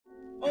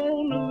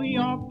New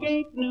York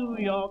ain't New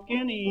York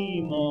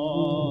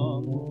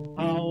anymore.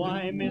 How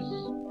I miss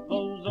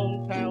those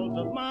old pals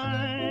of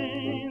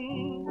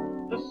mine.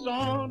 The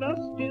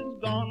sawdust is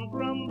gone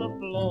from the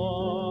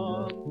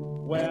floor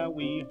where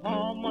we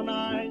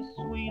harmonize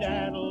Sweet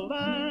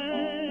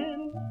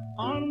Adeline.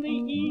 On the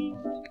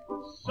east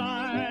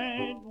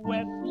side,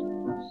 west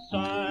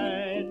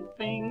side,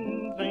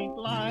 things ain't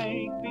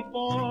like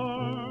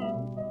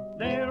before.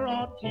 There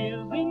are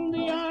tears in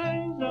the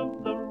eyes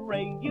of the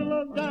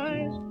regular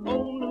guys.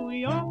 Oh, New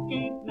York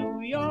ain't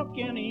New York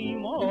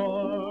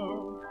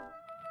anymore.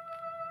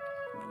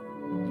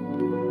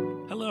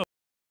 Hello.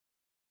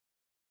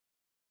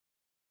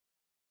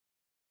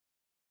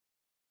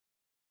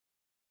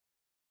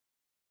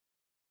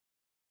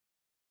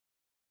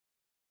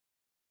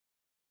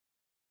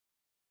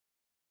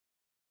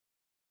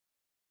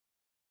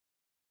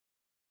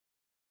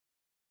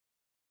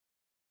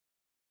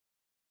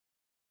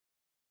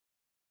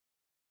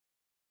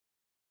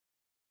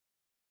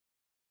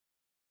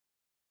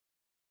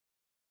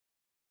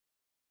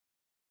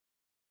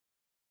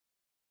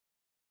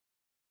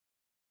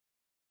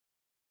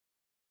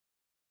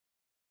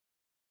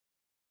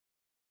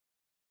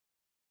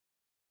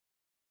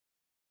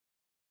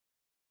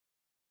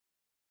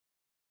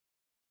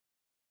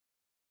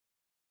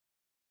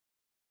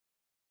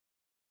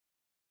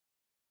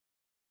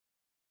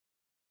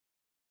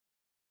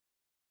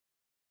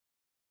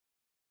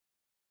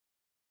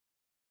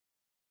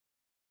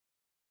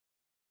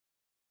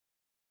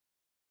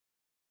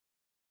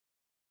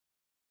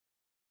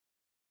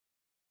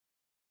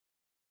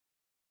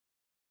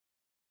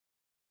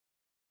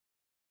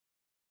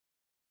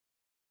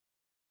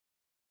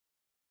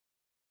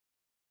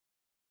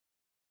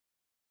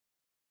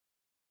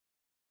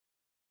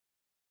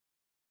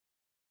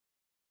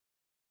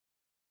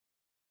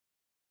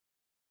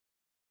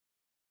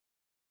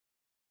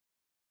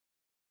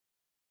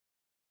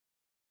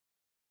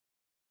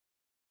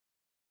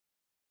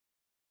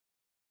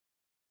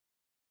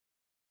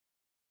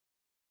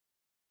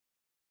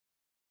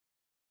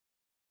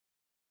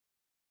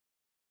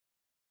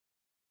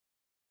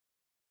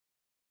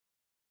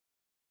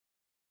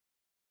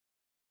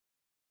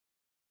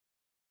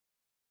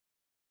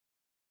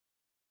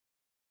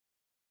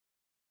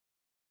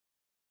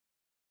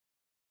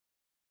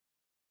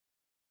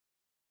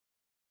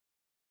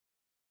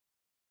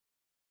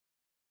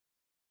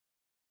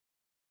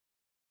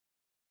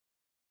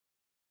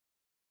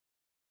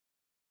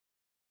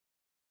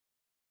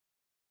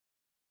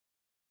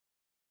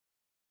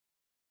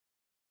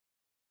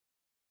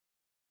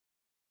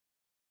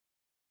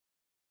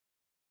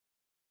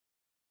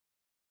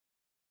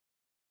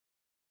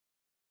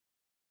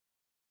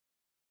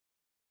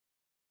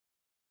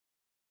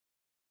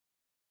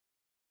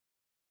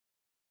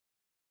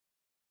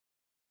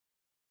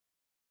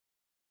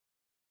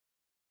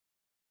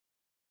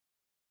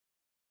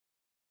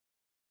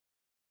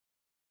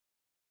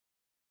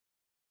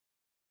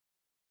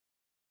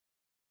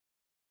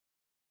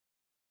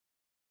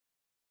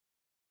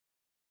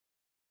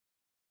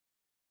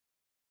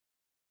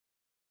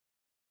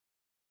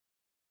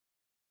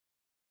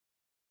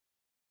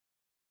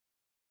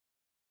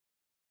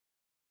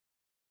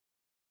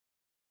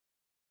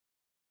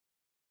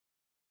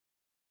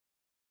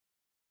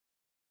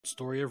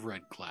 Story of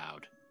Red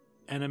Cloud,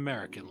 an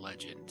American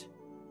legend,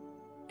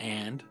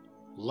 and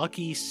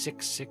Lucky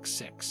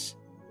 666,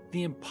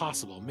 the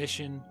impossible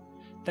mission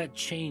that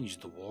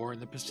changed the war in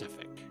the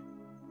Pacific.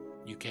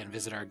 You can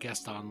visit our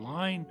guest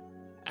online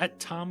at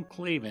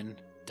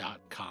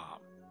tomclavin.com.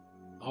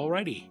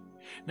 Alrighty,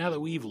 now that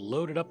we've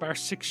loaded up our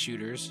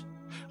 6-shooters,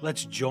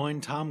 let's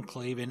join Tom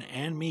Clavin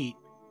and meet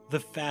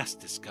the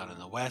fastest gun in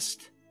the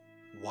West,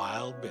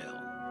 Wild Bill.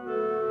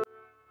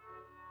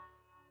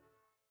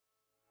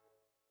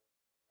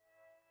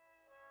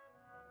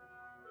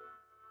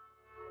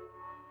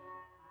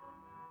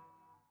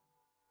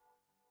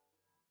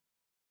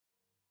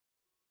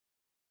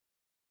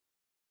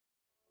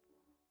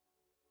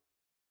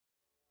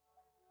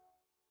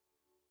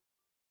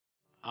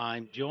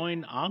 I'm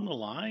joined on the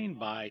line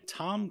by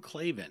Tom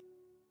Clavin,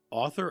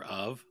 author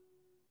of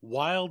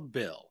Wild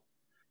Bill,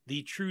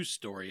 the true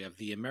story of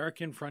the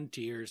American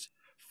frontier's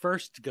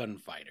first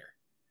gunfighter.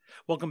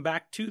 Welcome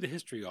back to the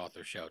History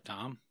Author Show,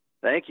 Tom.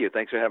 Thank you.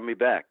 Thanks for having me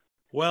back.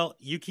 Well,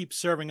 you keep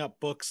serving up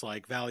books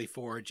like Valley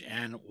Forge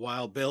and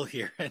Wild Bill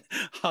here, and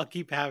I'll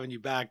keep having you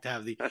back to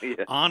have the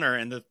honor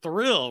and the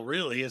thrill,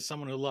 really, as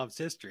someone who loves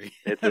history.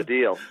 It's a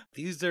deal.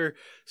 These are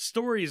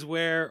stories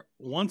where,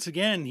 once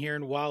again, here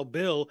in Wild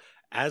Bill,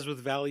 as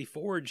with Valley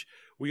Forge,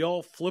 we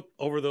all flip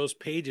over those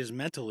pages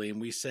mentally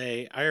and we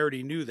say, I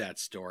already knew that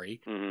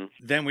story. Mm-hmm.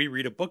 Then we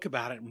read a book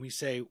about it and we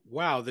say,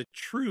 wow, the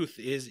truth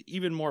is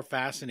even more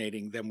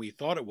fascinating than we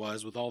thought it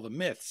was with all the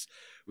myths.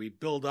 We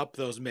build up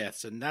those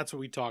myths, and that's what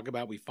we talk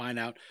about. We find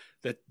out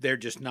that they're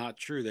just not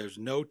true. There's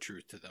no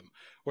truth to them.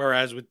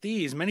 Whereas with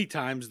these, many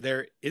times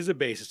there is a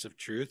basis of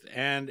truth,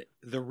 and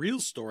the real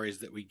stories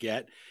that we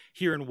get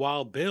here in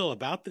Wild Bill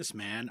about this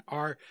man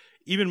are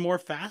even more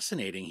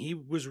fascinating. He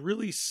was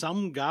really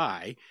some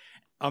guy,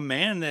 a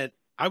man that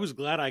I was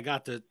glad I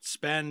got to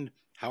spend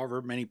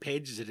however many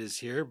pages it is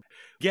here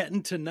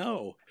getting to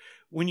know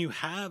when you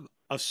have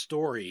a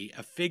story,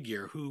 a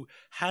figure who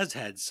has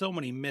had so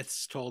many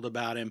myths told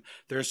about him.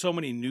 There are so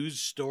many news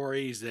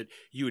stories that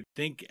you would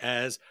think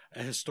as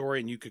a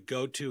historian you could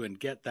go to and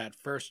get that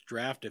first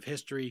draft of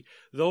history.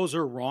 Those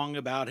are wrong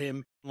about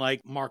him.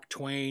 Like Mark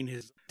Twain,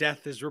 his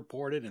death is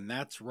reported, and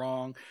that's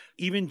wrong.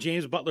 Even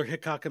James Butler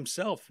Hickok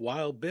himself,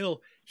 Wild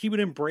Bill, he would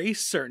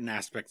embrace certain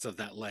aspects of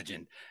that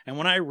legend. And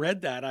when I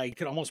read that, I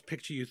could almost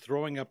picture you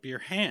throwing up your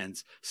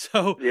hands.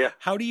 So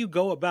how do you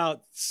go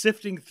about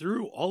sifting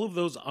through all of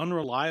those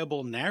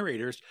unreliable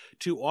narrators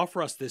to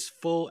offer us this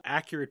full,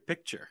 accurate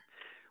picture?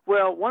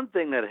 Well, one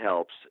thing that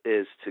helps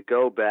is to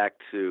go back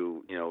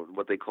to,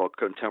 what they call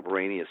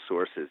contemporaneous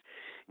sources.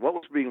 What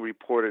was being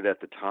reported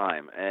at the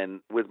time.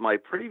 And with my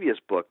previous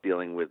book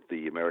dealing with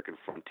the American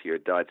frontier,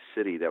 Dodge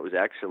City, that was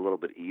actually a little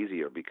bit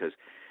easier because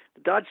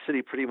the Dodge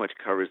City pretty much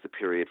covers the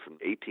period from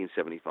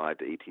 1875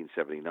 to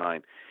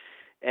 1879.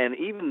 And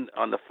even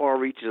on the far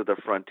reaches of the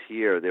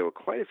frontier, there were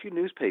quite a few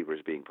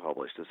newspapers being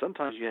published. And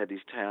sometimes you had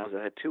these towns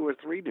that had 2 or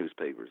 3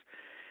 newspapers.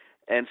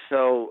 And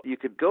so you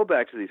could go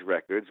back to these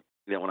records.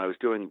 When I was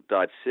doing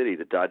Dodge City,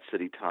 the Dodge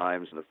City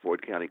Times and the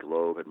Ford County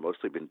Globe had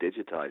mostly been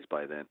digitized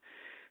by then.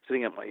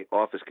 Sitting at my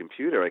office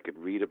computer, I could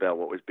read about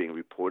what was being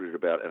reported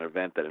about an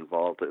event that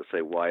involved, let's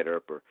say, Wyatt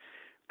Earp or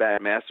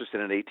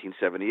Masterson in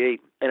 1878.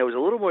 And it was a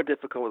little more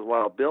difficult with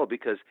Wild Bill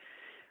because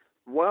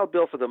Wild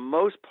Bill, for the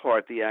most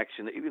part, the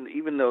action,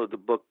 even though the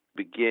book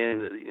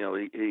begins,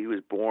 he was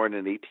born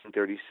in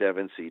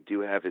 1837, so you do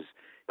have his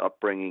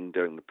upbringing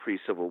during the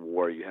pre-Civil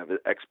War. You have his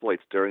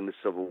exploits during the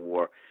Civil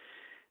War.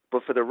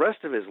 But for the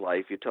rest of his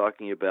life, you're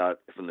talking about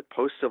from the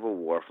post-Civil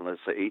War, from let's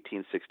say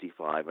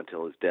 1865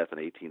 until his death in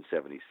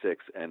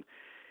 1876, and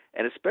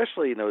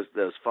especially in those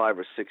 5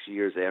 or 6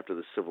 years after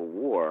the Civil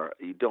War,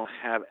 you don't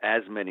have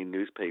as many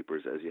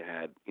newspapers as you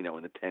had, in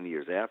the 10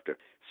 years after.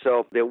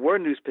 So there were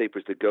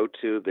newspapers to go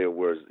to. There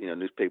were,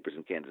 newspapers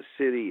in Kansas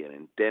City and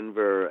in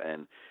Denver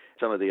and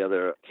some of the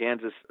other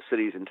Kansas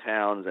cities and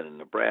towns and in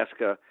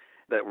Nebraska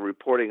that were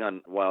reporting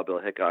on Wild Bill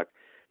Hickok,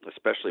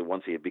 especially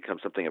once he had become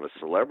something of a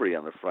celebrity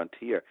on the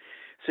frontier.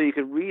 So you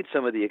could read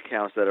some of the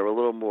accounts that are a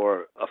little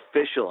more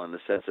official in the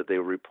sense that they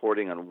were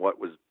reporting on what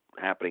was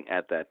happening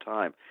at that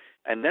time.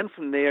 And then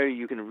from there,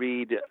 you can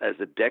read, as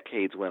the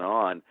decades went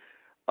on,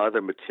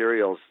 other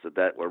materials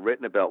that were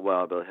written about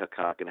Wild Bill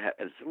Hickok, and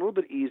it's a little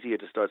bit easier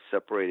to start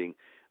separating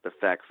the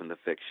fact from the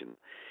fiction.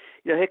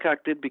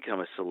 Hickok did become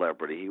a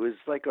celebrity. He was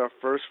like our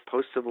first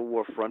post-Civil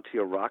War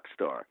frontier rock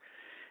star.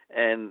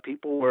 And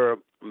people were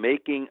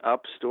making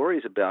up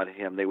stories about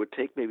him. They would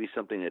take maybe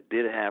something that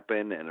did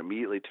happen and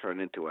immediately turn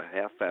into a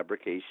half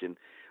fabrication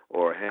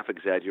or a half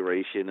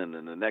exaggeration, and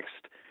then the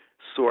next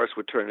source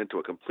would turn into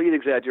a complete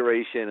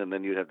exaggeration, and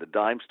then you'd have the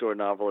dime store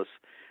novelists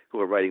who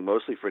were writing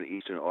mostly for an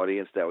Eastern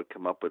audience that would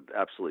come up with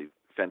absolutely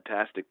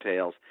fantastic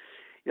tales.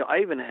 I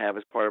even have,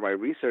 as part of my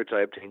research,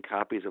 I obtained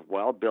copies of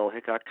Wild Bill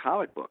Hickok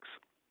comic books.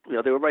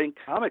 They were writing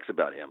comics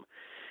about him.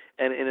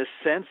 And in a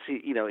sense,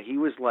 he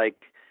was like,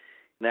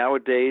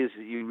 nowadays,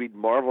 you read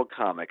Marvel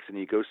comics and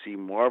you go see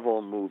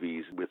Marvel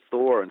movies with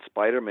Thor and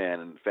Spider-Man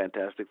and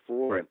Fantastic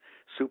Four and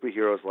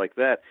superheroes like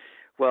that.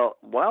 Well,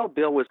 Wild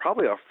Bill was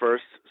probably our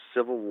first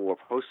Civil War,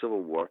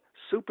 post-Civil War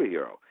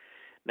superhero.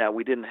 Now,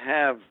 we didn't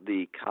have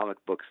the comic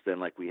books then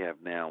like we have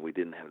now. We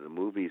didn't have the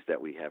movies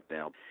that we have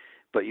now.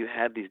 But you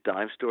had these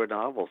dime store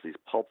novels, these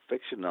pulp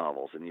fiction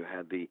novels, and you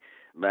had the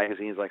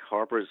magazines like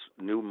Harper's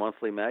New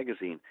Monthly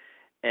Magazine.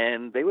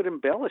 And they would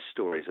embellish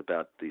stories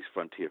about these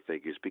frontier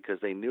figures because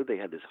they knew they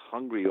had this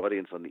hungry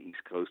audience on the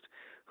East Coast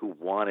who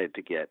wanted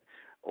to get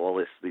all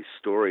these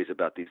stories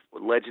about these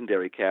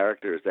legendary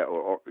characters that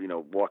were,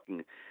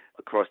 walking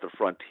across the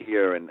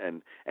frontier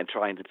and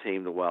trying to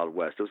tame the Wild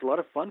West. It was a lot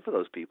of fun for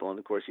those people. And,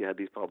 of course, you had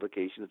these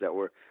publications that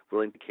were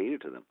willing to cater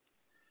to them.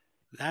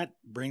 That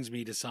brings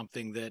me to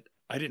something that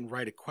I didn't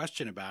write a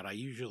question about. I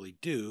usually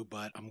do,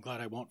 but I'm glad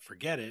I won't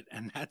forget it.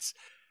 And that's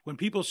when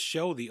people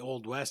show the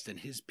Old West and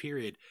his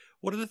period,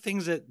 what are the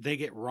things that they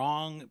get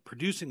wrong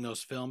producing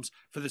those films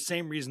for the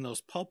same reason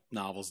those pulp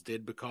novels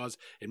did, because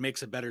it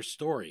makes a better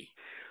story?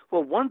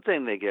 Well, one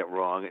thing they get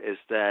wrong is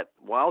that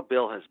Wild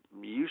Bill has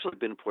usually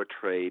been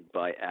portrayed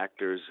by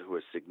actors who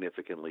are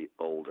significantly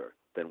older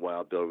than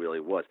Wild Bill really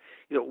was.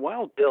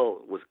 Wild Bill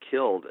was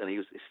killed, and he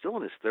was still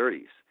in his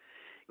 30s.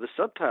 The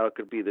subtitle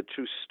could be The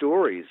True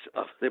Stories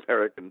of the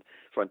American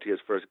Frontier's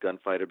First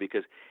Gunfighter,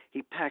 because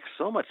he packed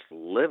so much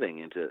living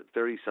into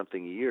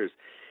 30-something years.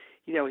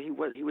 He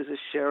was a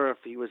sheriff,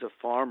 he was a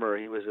farmer,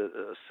 he was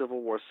a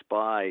Civil War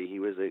spy, he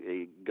was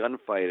a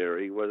gunfighter,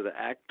 he was an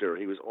actor,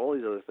 he was all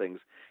these other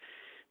things.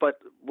 But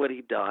when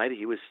he died,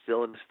 he was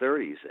still in his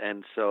 30s.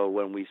 And so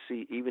when we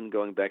see, even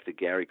going back to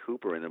Gary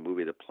Cooper in the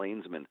movie The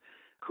Plainsman,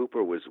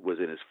 Cooper was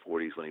in his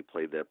 40s when he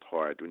played that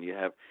part. When you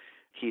have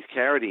Keith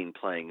Carradine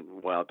playing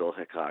Wild Bill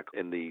Hickok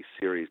in the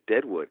series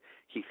Deadwood,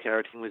 Keith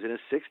Carradine was in his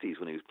 60s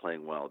when he was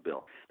playing Wild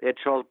Bill. They had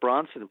Charles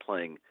Bronson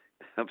playing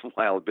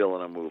Wild Bill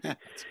in a movie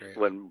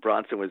when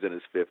Bronson was in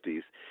his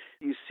 50s.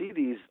 You see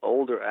these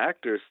older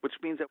actors, which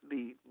means that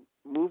the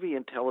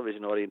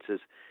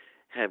audiences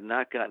have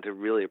not gotten to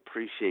really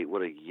appreciate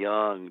what a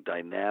young,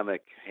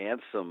 dynamic,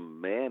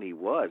 handsome man he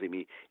was. I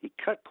mean, he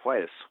cut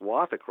quite a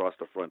swath across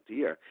the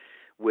frontier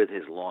with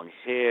his long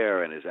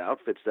hair and his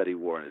outfits that he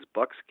wore and his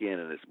buckskin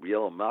and his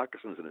yellow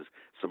moccasins and his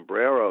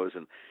sombreros,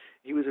 and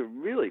he was a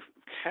really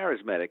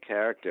charismatic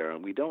character,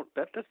 and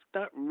that's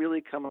not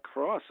really come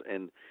across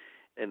in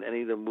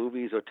any of the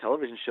movies or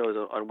television shows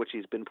on which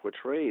he's been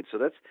portrayed. So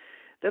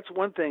that's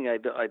one thing I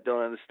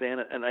don't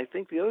understand. And I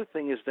think the other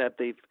thing is that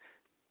they've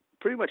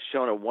pretty much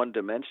shown a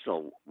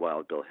one-dimensional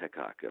Wild Bill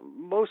Hickok,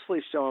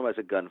 mostly shown him as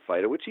a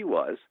gunfighter, which he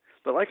was.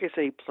 But like I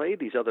say, he played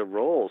these other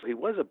roles. He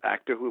was an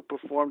actor who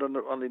performed on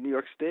the New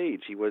York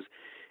stage. He was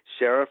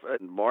sheriff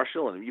and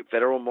marshal and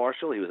federal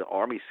marshal. He was an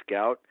Army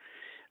scout.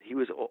 He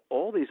was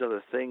all these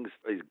other things.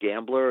 He's a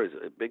gambler, he's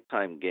a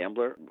big-time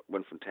gambler,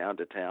 went from town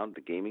to town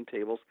to gaming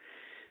tables.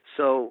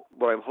 So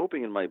what I'm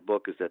hoping in my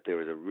book is that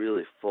there is a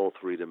really full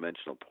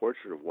three-dimensional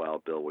portrait of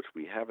Wild Bill, which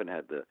we haven't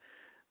had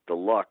the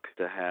luck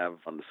to have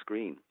on the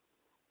screen.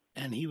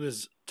 And he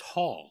was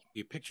tall.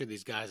 You picture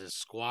these guys as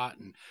squat,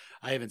 and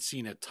I haven't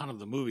seen a ton of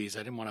the movies. I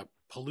didn't want to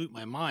pollute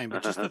my mind,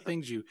 but just the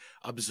things you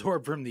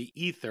absorb from the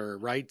ether,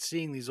 right?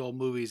 Seeing these old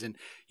movies, and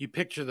you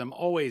picture them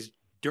always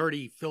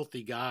dirty,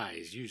 filthy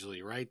guys,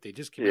 usually, right? They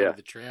just came out of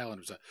the trail,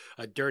 and it was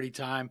a dirty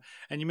time.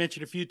 And you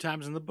mentioned a few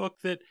times in the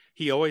book that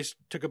he always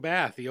took a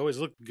bath. He always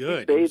looked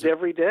good. He bathed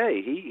every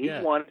day.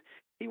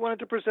 He wanted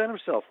to present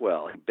himself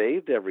well. He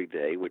bathed every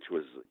day, which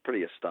was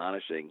pretty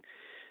astonishing.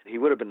 He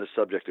would have been the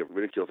subject of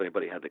ridicule if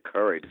anybody had the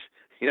courage,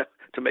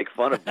 to make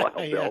fun of Wild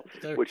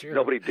Bill, which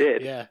nobody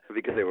did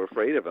because they were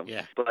afraid of him.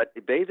 Yeah. But he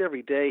bathed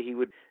every day.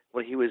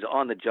 When he was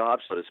on the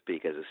job, so to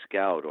speak, as a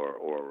scout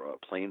or a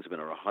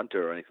plainsman or a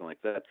hunter or anything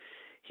like that,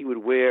 he would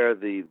wear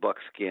the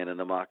buckskin and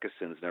the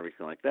moccasins and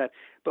everything like that.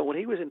 But when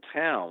he was in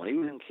town, when he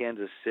was in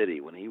Kansas City,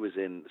 when he was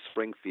in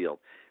Springfield,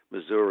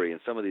 Missouri,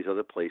 and some of these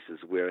other places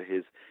where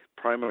his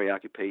primary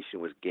occupation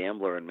was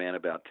gambler and man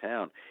about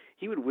town,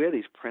 he would wear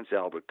these Prince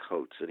Albert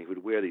coats, and he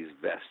would wear these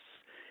vests,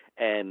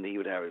 and he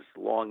would have his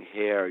long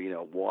hair,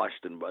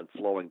 washed and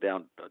flowing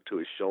down to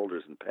his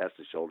shoulders and past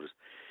his shoulders.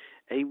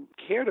 And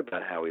he cared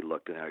about how he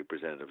looked and how he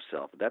presented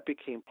himself. That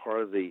became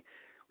part of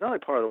not only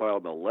part of the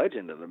Wild Bill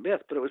legend and the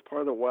myth, but it was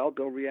part of the Wild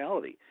Bill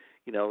reality.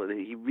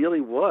 He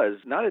really was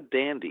not a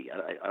dandy.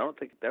 I don't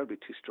think that would be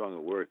too strong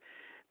a word,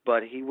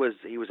 but he was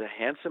a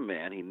handsome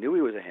man. He knew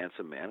he was a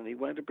handsome man, and he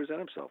wanted to present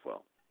himself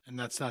well. And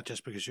that's not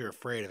just because you're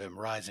afraid of him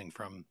rising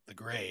from the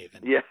grave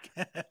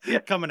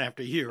and coming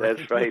after you, right?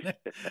 That's right.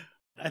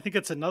 I think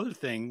it's another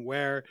thing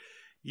where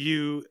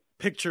you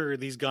picture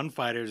these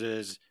gunfighters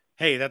as,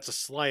 hey, that's a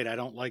slight. I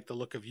don't like the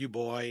look of you,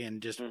 boy,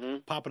 and just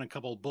popping a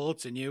couple of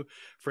bullets in you.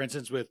 For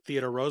instance, with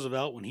Theodore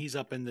Roosevelt, when he's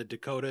up in the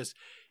Dakotas,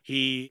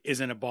 he is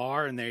in a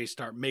bar and they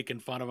start making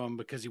fun of him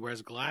because he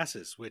wears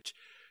glasses, which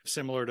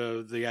similar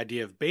to the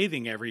idea of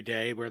bathing every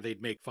day where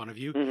they'd make fun of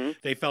you.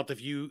 They felt if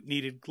you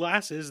needed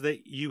glasses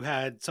that you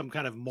had some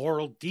kind of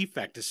moral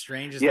defect, as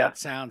strange as that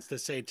sounds to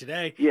say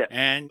today.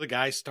 And the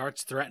guy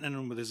starts threatening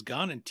him with his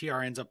gun, and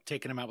TR ends up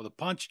taking him out with a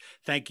punch.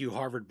 Thank you,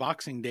 Harvard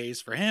boxing days,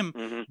 for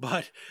him.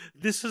 But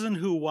this isn't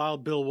who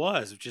Wild Bill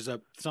was, which is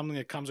something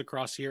that comes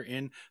across here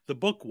in the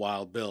book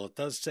Wild Bill. It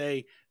does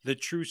say the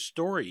true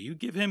story. You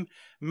give him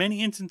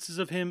many instances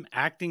of him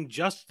acting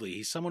justly.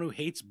 He's someone who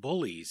hates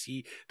bullies.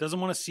 He doesn't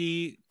want to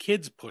see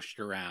kids pushed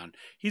around.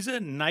 He's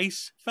a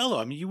nice fellow.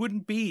 I mean, you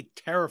wouldn't be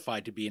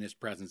terrified to be in his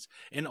presence.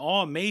 In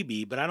awe,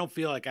 maybe, but I don't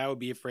feel like I would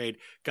be afraid.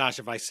 Gosh,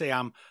 if I say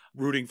I'm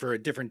rooting for a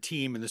different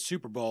team in the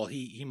Super Bowl,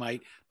 he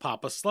might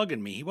pop a slug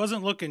in me. He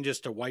wasn't looking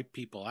just to wipe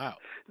people out.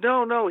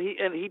 No, he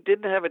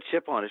didn't have a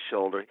chip on his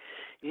shoulder.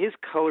 His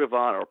code of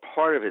honor, or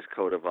part of his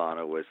code of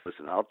honor, was,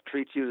 listen, I'll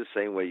treat you the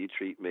same way you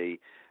treat me.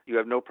 You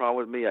have no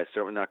problem with me, I'm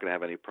certainly not going to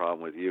have any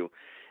problem with you.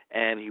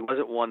 And he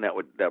wasn't one that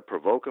would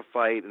provoke a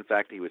fight. In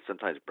fact, he would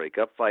sometimes break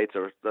up fights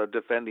or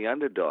defend the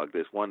underdog.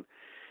 There's one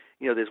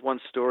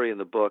story in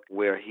the book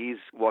where he's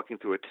walking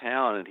through a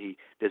town and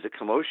there's a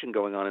commotion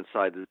going on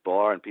inside this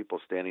bar and people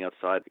standing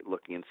outside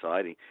looking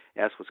inside. He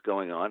asks what's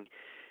going on.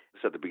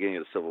 It's at the beginning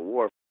of the Civil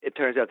War. It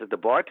turns out that the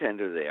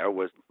bartender there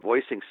was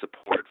voicing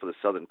support for the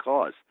Southern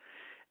cause.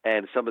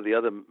 And some of the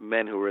other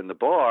men who were in the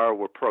bar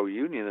were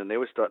pro-union, and they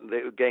were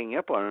ganging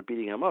up on him and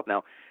beating him up.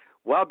 Now,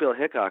 Wild Bill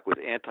Hickok was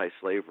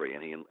anti-slavery,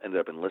 and he ended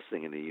up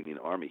enlisting in the Union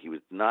Army. He was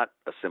not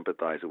a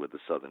sympathizer with the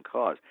Southern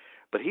cause.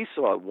 But he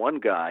saw one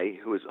guy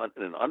who was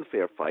in an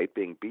unfair fight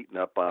being beaten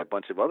up by a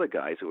bunch of other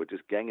guys who were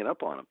just ganging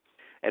up on him.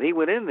 And he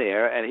went in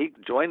there, and he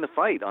joined the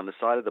fight on the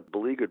side of the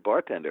beleaguered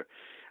bartender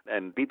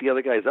and beat the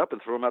other guys up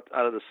and threw them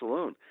out of the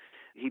saloon.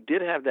 He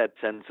did have that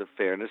sense of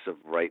fairness, of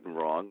right and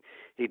wrong.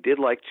 He did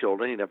like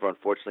children. He never,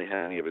 unfortunately,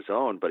 had any of his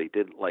own, but he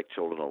did like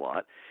children a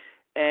lot.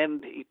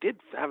 And he did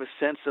have a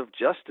sense of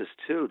justice,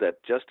 too,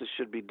 that justice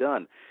should be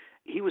done.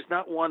 He was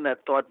not one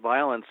that thought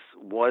violence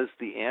was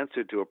the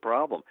answer to a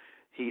problem.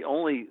 He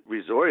only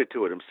resorted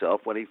to it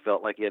himself when he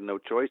felt like he had no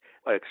choice.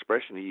 An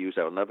expression he used,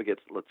 I will never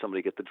let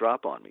somebody get the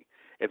drop on me.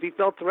 If he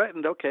felt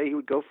threatened, okay, he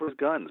would go for his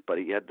guns. But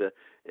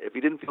if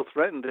he didn't feel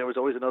threatened, there was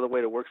always another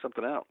way to work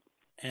something out.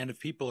 And if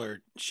people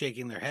are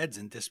shaking their heads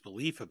in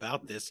disbelief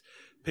about this,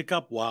 pick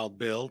up Wild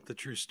Bill, the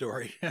true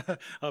story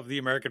of the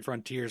American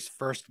frontier's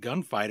first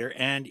gunfighter,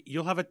 and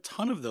you'll have a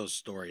ton of those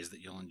stories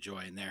that you'll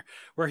enjoy in there,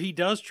 where he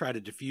does try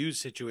to diffuse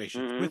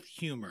situations with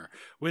humor,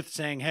 with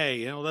saying,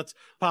 hey, let's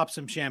pop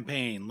some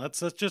champagne.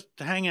 Let's just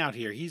hang out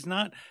here. He's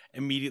not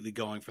immediately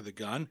going for the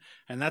gun.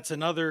 And that's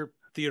another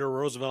Theodore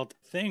Roosevelt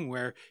thing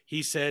where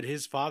he said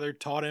his father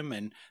taught him,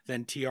 and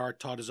then TR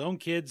taught his own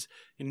kids,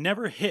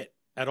 never hit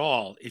at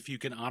all if you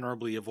can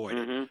honorably avoid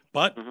it.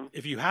 But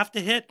if you have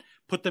to hit,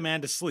 put the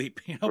man to sleep,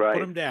 put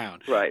him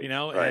down,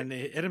 and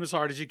hit him as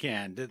hard as you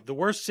can. The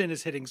worst sin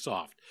is hitting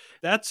soft.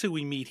 That's who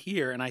we meet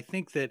here. And I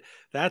think that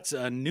that's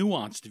a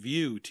nuanced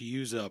view, to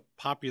use a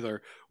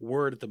popular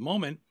word at the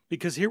moment,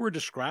 because here we're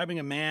describing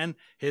a man,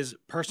 his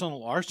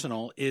personal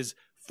arsenal is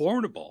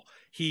formidable.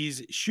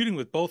 He's shooting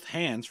with both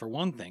hands, for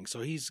one thing, so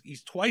he's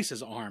twice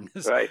as armed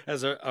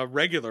as a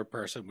regular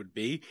person would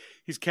be.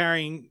 He's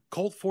carrying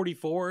Colt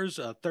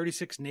 44s,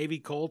 36 Navy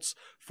Colts,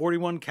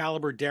 41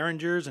 caliber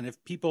Derringers, and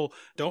if people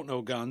don't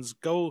know guns,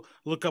 go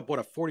look up what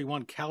a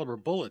 41 caliber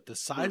bullet, the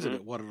size of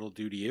it, what it'll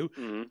do to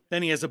you.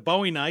 Then he has a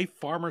Bowie knife,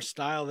 farmer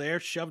style there,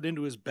 shoved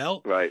into his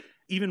belt.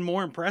 Even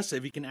more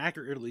impressive, he can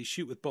accurately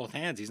shoot with both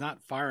hands. He's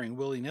not firing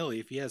willy-nilly.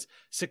 If he has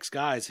 6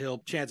 guys, he'll,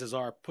 chances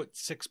are, put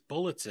 6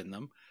 bullets in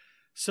them.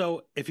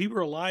 So if he were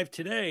alive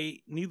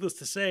today, needless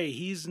to say,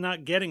 he's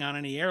not getting on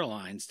any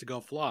airlines to go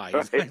fly.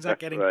 He's not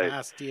getting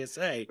past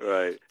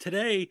TSA.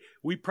 Today,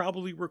 we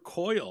probably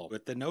recoil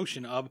with the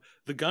notion of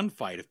the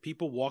gunfight. If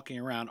people walking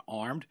around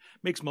armed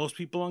makes most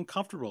people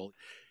uncomfortable.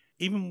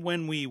 Even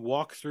when we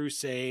walk through,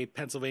 say,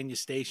 Pennsylvania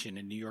Station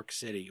in New York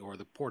City, or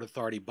the Port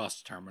Authority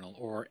bus terminal,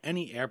 or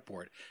any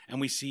airport, and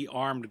we see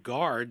armed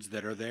guards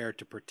that are there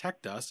to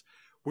protect us,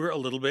 we're a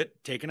little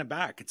bit taken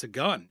aback. It's a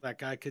gun. That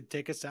guy could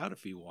take us out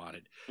if he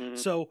wanted.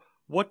 So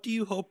what do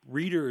you hope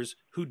readers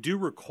who do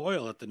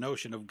recoil at the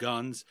notion of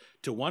guns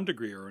to one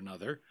degree or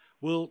another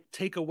will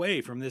take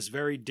away from this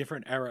very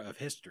different era of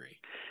history?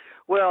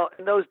 Well,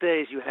 in those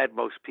days, you had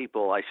most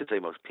people, I should say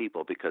most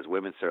people, because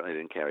women certainly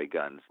didn't carry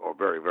guns, or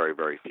very, very,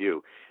 very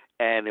few.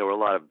 And there were a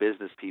lot of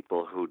business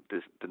people who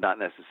did not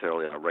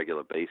necessarily on a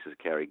regular basis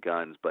carry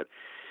guns, but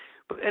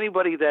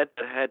anybody that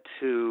had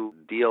to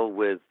deal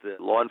with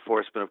law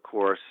enforcement, of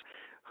course,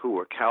 who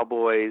were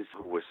cowboys,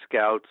 who were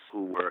scouts,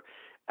 who were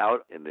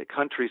out in the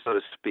country, so to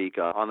speak,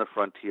 on the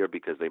frontier,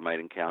 because they might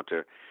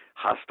encounter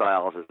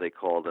hostiles, as they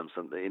called them,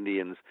 some of the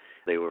Indians,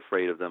 they were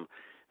afraid of them.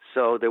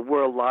 So there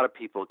were a lot of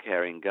people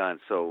carrying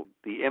guns. So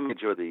the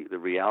image or the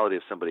reality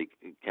of somebody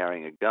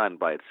carrying a gun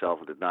by itself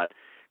did not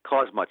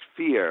cause much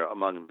fear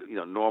among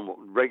normal,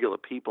 regular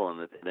people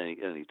in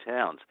any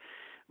towns.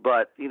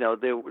 But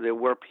there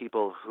were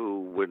people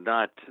who were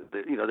not,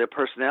 their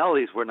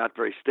personalities were not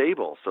very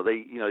stable. So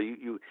they,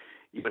 you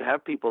would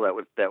have people that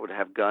would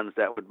have guns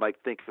that might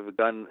think of a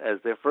gun as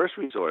their first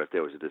resort if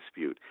there was a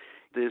dispute.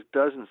 There's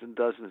dozens and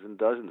dozens and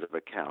dozens of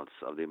accounts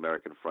of the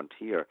American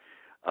frontier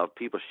of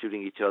people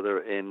shooting each other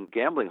in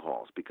gambling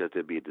halls because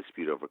there'd be a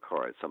dispute over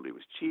cards. Somebody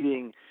was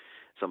cheating,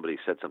 somebody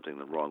said something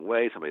the wrong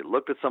way, somebody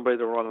looked at somebody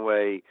the wrong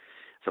way,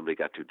 somebody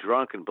got too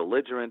drunk and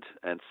belligerent.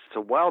 And so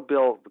Wild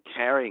Bill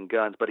carrying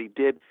guns, but he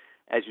did,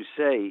 as you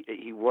say,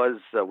 he was,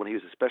 when he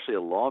was especially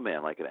a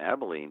lawman like in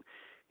Abilene,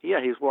 he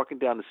was walking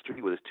down the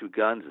street with his 2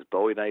 guns, his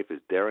Bowie knife, his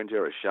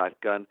Derringer, his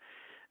shotgun,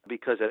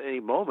 because at any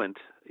moment,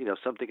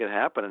 something could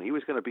happen and he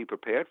was going to be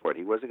prepared for it.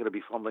 He wasn't going to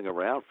be fumbling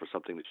around for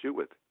something to shoot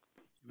with.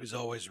 He was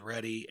always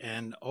ready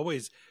and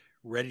always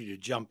ready to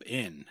jump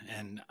in.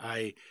 And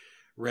I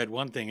read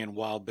one thing in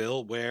Wild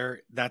Bill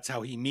where that's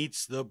how he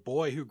meets the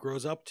boy who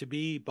grows up to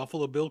be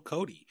Buffalo Bill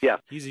Cody. Yeah.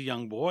 He's a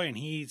young boy and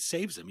he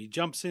saves him. He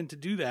jumps in to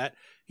do that.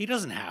 He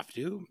doesn't have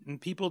to, and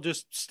people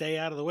just stay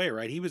out of the way,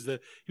 right? He was the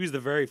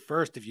very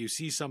first. If you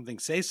see something,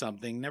 say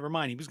something. Never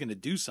mind, he was going to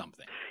do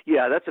something.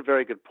 Yeah, that's a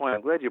very good point.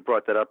 I'm glad you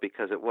brought that up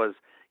because it was,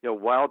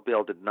 Wild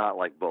Bill did not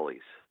like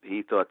bullies.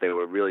 He thought they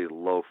were really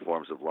low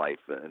forms of life,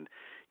 and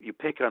you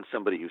pick on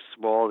somebody who's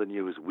smaller than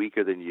you, who's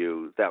weaker than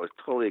you, that was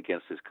totally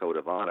against his code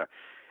of honor.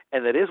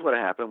 And that is what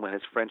happened when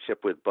his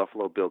friendship with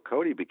Buffalo Bill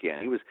Cody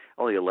began. He was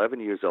only 11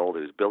 years old.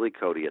 He was Billy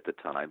Cody at the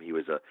time. He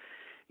was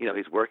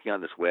he's working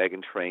on this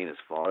wagon train. His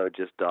father had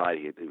just died.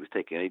 He was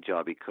taking any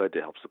job he could to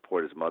help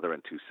support his mother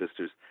and 2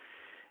 sisters.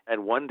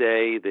 And one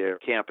day they're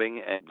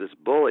camping, and this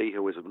bully,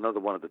 who was another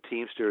one of the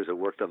teamsters who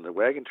worked on the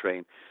wagon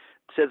train,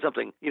 said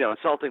something,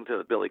 insulting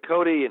to Billy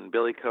Cody, and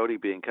Billy Cody,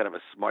 being kind of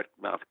a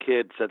smart-mouthed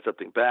kid, said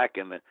something back,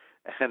 and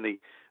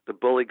the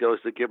bully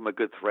goes to give him a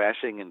good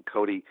thrashing, and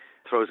Cody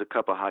throws a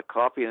cup of hot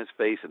coffee in his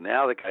face, and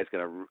now the guy's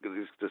going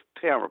to just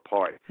tear him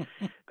apart.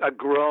 A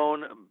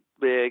grown,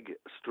 big,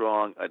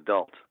 strong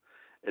adult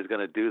is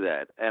going to do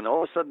that. And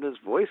all of a sudden his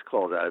voice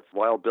calls out. It's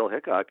Wild Bill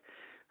Hickok,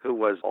 who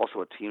was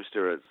also a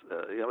teamster. It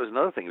was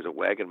another thing. He was a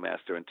wagon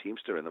master and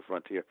teamster in the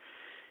frontier.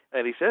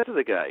 And he said to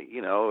the guy,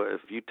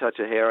 if you touch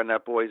a hair on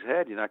that boy's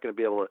head, you're not going to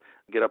be able to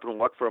get up and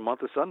walk for a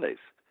month of Sundays.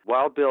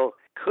 Wild Bill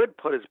could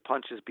put his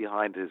punches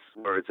behind his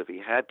words if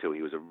he had to.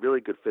 He was a really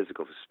good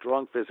physical,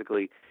 strong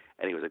physically,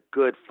 and he was a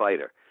good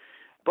fighter.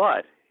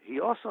 But he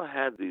also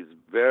had these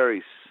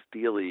very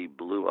steely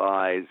blue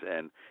eyes,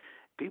 and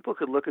people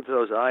could look into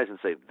those eyes and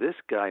say, this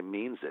guy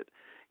means it.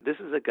 This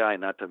is a guy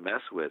not to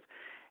mess with.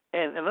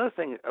 And another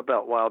thing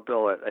about Wild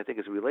Bill I think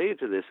is related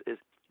to this is,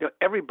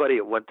 everybody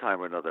at one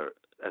time or another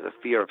has a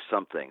fear of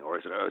something or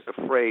is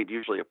afraid,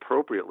 usually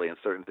appropriately in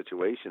certain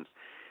situations.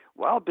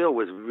 Wild Bill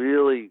was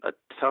really a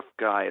tough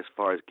guy as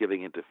far as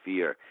giving into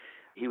fear.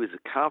 He was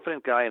a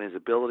confident guy in his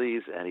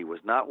abilities, and he was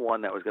not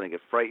one that was going to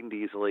get frightened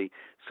easily.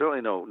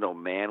 Certainly no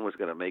man was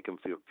going to make him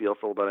feel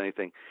fearful about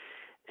anything.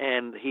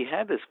 And he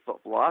had this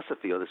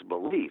philosophy or this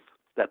belief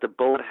that the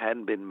bullet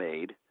hadn't been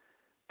made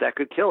that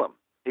could kill him.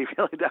 He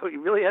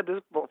really had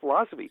this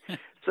philosophy.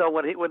 So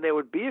when there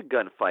would be a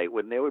gunfight,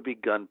 when there would be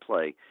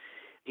gunplay,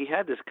 he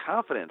had this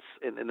confidence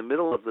in the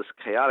middle of this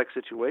chaotic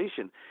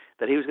situation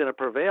that he was going to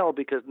prevail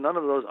because none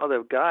of those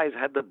other guys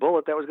had the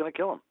bullet that was going to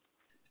kill him.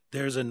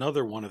 There's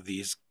another one of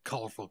these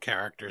colorful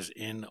characters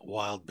in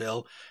Wild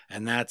Bill,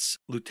 and that's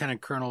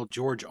Lieutenant Colonel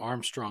George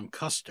Armstrong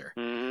Custer.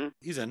 Mm-hmm.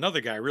 He's another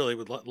guy really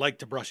would like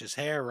to brush his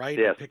hair, right?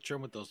 Yes. Picture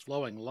him with those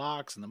flowing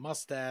locks and the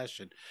mustache.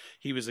 And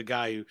he was a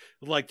guy who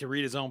liked to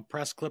read his own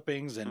press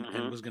clippings and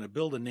was going to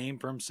build a name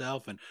for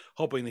himself and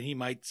hoping that he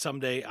might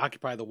someday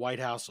occupy the White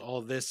House. All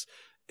of this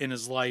in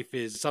his life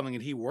is something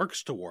that he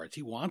works towards.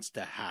 He wants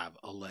to have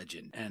a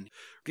legend, and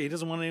he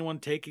doesn't want anyone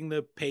taking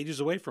the pages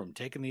away from him,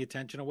 taking the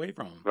attention away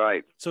from him.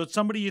 Right. So it's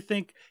somebody you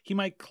think he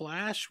might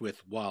clash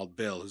with Wild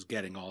Bill, who's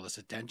getting all this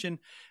attention,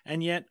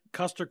 and yet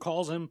Custer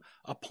calls him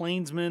a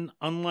plainsman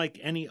unlike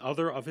any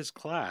other of his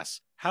class.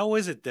 How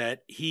is it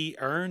that he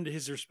earned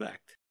his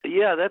respect?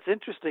 Yeah, that's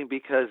interesting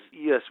because,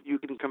 yes, you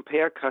can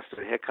compare Custer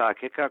to Hickok.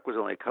 Hickok was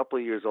only a couple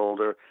of years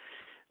older.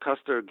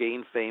 Custer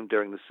gained fame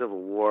during the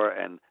Civil War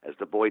and as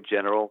the boy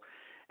general,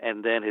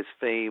 and then his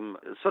fame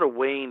sort of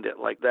waned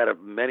like that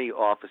of many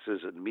officers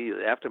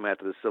immediately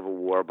aftermath of the Civil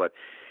War, but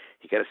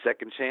he got a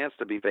second chance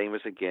to be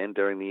famous again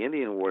during the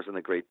Indian Wars in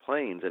the Great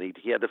Plains, and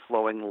he had the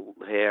flowing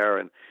hair,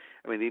 and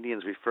the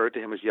Indians referred to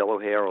him as yellow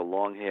hair or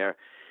long hair,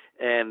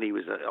 and he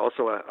was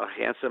also a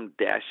handsome,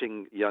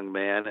 dashing young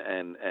man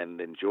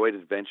and enjoyed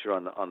adventure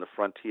on the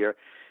frontier.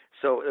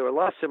 So there were a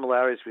lot of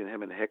similarities between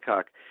him and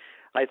Hickok.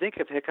 I think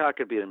if Hickok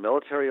had been a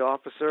military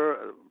officer,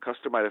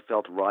 Custer might have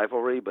felt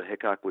rivalry, but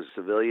Hickok was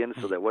civilian,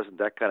 so there wasn't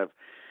that kind of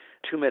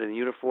two men in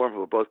uniform who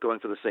were both going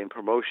for the same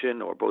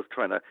promotion or both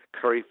trying to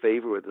curry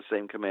favor with the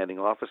same commanding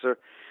officer.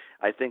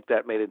 I think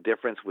that made a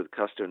difference with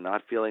Custer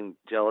not feeling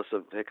jealous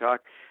of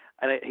Hickok.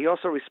 And he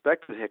also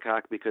respected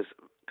Hickok because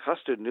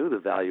Custer knew the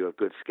value of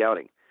good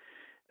scouting.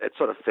 It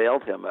sort of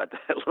failed him at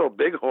that little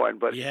bighorn,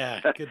 but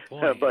yeah, good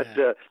point.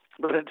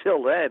 but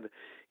until then,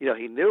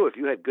 he knew if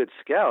you had good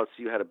scouts,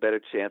 you had a better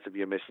chance of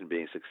your mission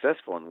being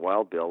successful. And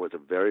Wild Bill was a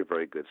very,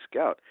 very good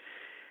scout.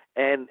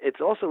 And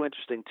it's also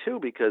interesting too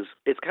because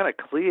it's kind of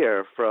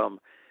clear from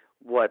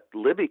what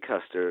Libby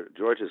Custer,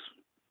 George's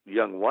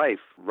young wife,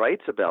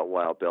 writes about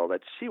Wild Bill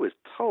that she was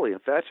totally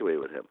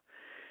infatuated with him.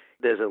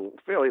 There's a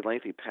fairly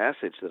lengthy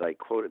passage that I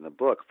quote in the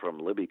book from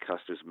Libby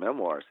Custer's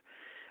memoirs,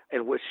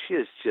 in which she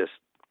is just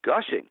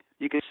gushing.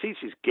 You can see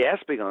she's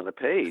gasping on the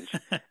page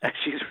as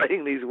she's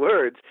writing these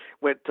words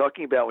when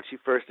talking about when she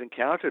first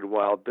encountered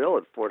Wild Bill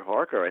at Fort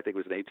Harker, I think it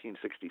was in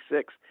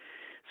 1866.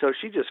 So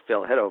she just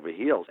fell head over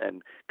heels,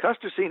 and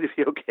Custer seemed to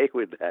be okay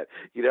with that.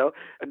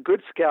 A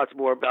good scout's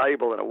more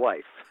valuable than a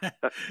wife.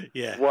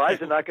 Yeah.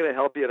 Wives are not going to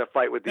help you in a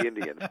fight with the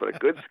Indians, but a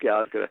good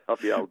scout is going to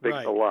help you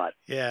out a lot.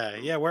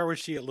 Yeah. Where was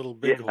she at Little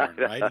Bighorn,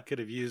 right? He could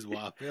have used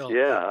Wild Bill.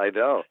 Yeah, I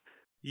know.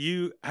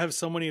 You have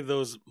so many of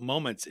those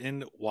moments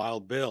in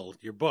Wild Bill,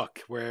 your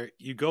book, where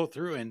you go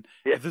through and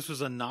if this was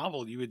a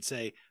novel, you would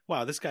say,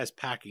 wow, this guy's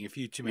packing a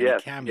few too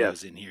many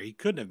cameos in here. He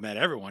couldn't have met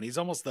everyone. He's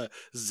almost the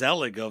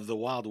Zelig of the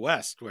Wild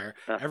West where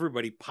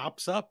everybody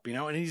pops up,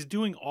 and he's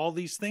doing all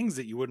these things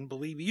that you wouldn't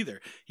believe either.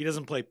 He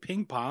doesn't play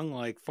ping pong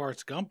like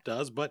Forrest Gump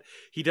does, but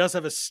he does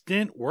have a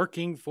stint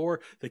working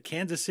for the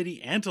Kansas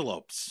City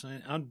Antelopes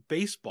on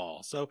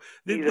baseball. So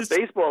he's a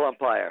baseball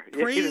umpire.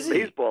 Crazy. He's a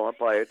baseball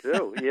umpire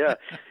too. Yeah.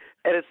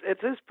 And it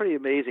is pretty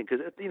amazing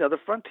because, the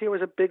frontier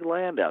was a big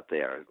land out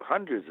there,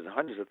 hundreds and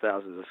hundreds of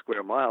thousands of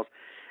square miles.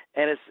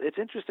 And it's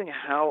interesting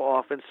how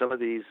often some of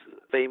these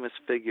famous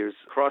figures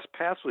cross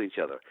paths with each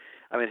other.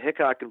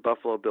 Hickok and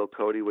Buffalo Bill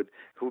Cody,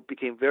 who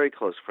became very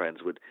close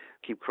friends, would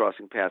keep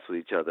crossing paths with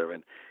each other.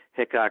 And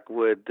Hickok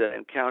would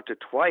encounter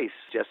twice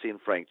Jesse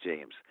and Frank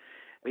James.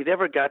 He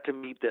never got to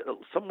meet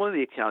one of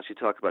the accounts you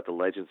talk about, the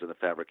legends and the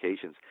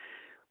fabrications,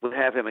 would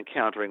have him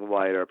encountering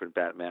Wyatt Earp and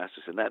Bat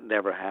Masterson. That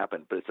never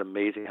happened, but it's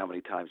amazing how many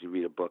times you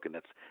read a book and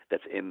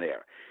that's in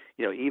there.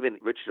 Even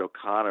Richard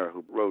O'Connor,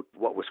 who wrote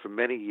what was for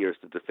many years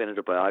the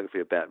definitive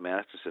biography of Bat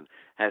Masterson,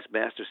 has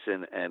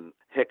Masterson and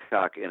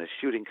Hickok in a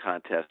shooting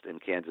contest in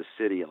Kansas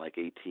City in like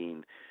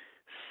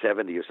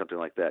 1870 or something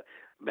like that.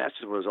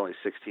 Masterson was only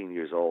 16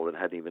 years old and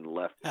hadn't even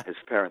left his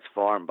parents'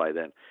 farm by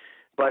then.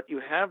 But you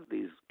have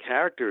these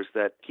characters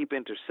that keep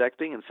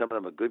intersecting, and some of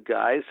them are good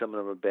guys, some of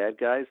them are bad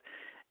guys.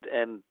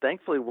 And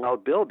thankfully,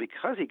 Wild Bill,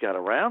 because he got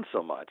around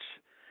so much,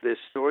 there's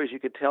stories you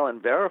could tell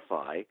and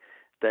verify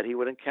that he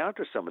would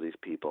encounter some of these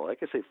people. Like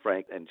I say,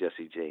 Frank and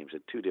Jesse James,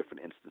 at two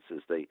different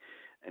instances, they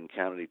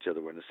encountered each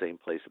other, were in the same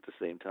place at the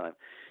same time.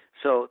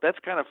 So that's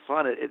kind of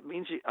fun. It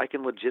means I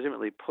can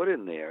legitimately put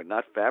in there,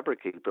 not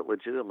fabricate, but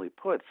legitimately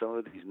put some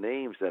of these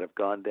names that have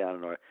gone down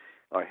in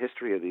our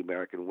history of the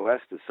American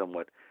West is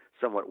somewhat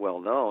well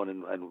known,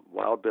 and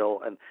Wild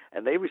Bill,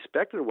 and they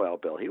respected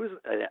Wild Bill. He was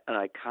an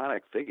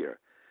iconic figure,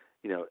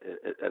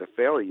 at a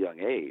fairly young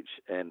age,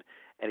 and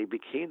he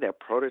became that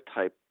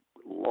prototype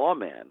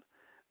lawman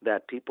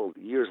that people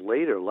years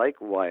later,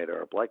 like Wyatt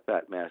Earp, like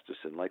Bat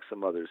Masterson, like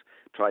some others,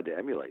 tried to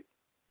emulate.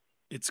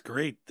 It's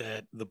great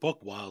that the book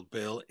Wild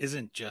Bill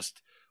isn't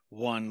just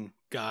one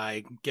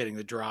guy getting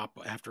the drop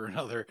after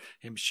another,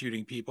 him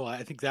shooting people.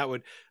 I think that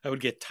would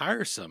get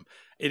tiresome.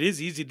 It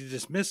is easy to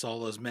dismiss all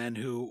those men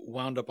who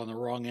wound up on the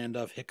wrong end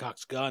of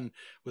Hickok's gun,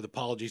 with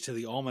apologies to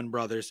the Allman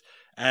Brothers,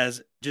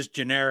 as just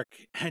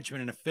generic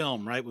henchmen in a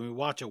film, right? When we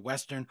watch a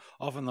Western,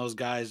 often those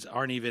guys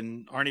aren't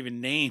even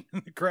named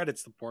in the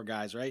credits, the poor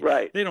guys, right?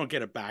 Right. They don't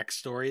get a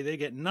backstory. They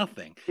get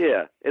nothing.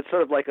 Yeah. It's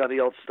sort of like on the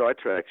old Star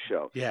Trek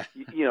show. Yeah.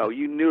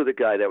 You knew the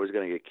guy that was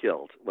going to get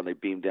killed when they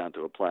beamed down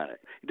to a planet.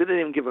 You didn't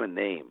even give him a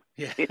name.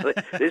 Yeah.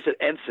 They said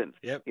ensign.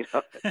 Yep.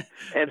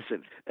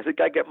 Ensign. And the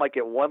guy might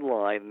get one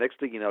line. Next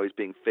thing you know, he's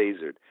being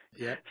phasered.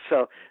 Yeah.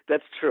 So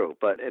that's true.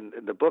 But in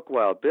the book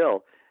Wild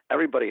Bill,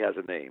 everybody has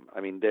a name.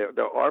 I mean, there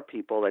are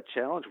people that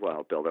challenge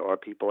Wild Bill. There are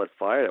people that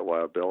fired at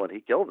Wild Bill, and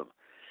he killed them.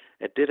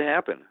 It did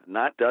happen.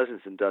 Not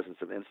dozens and dozens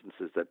of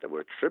instances that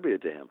were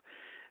attributed to him,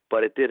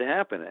 but it did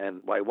happen.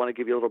 And I want to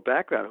give you a little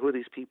background who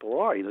these people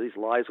are. These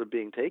lives were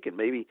being taken.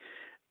 Maybe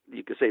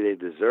you could say they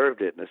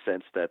deserved it in the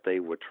sense that they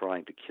were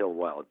trying to kill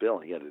Wild Bill,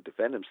 and he had to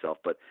defend himself.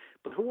 But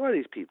who are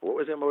these people? What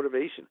was their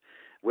motivation?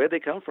 Where'd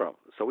they come from?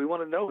 So we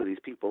want to know who these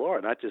people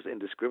are, not just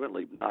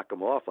indiscriminately knock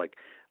them off like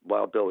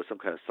Wild Bill was some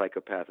kind of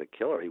psychopathic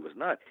killer. He was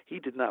not. He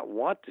did not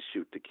want to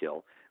shoot to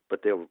kill,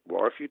 but there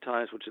were a few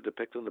times, which are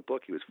depicted in the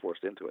book, he was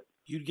forced into it.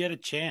 You'd get a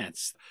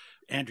chance.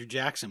 Andrew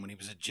Jackson, when he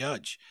was a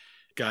judge,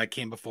 guy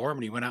came before him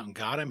and he went out and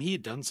got him. He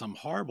had done some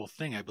horrible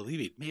thing. I believe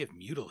he may have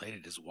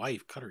mutilated his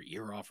wife, cut her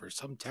ear off or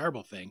some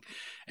terrible thing.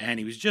 And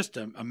he was just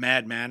a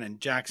madman. And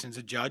Jackson's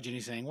a judge and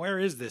he's saying, where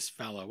is this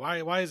fellow?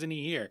 Why isn't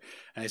he here?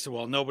 And I said,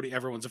 well,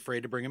 everyone's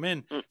afraid to bring him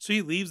in. So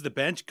he leaves the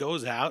bench,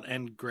 goes out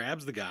and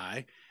grabs the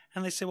guy.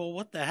 And they say, well,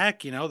 what the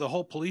heck? The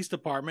whole police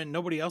department,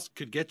 nobody else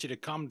could get you to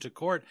come to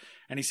court.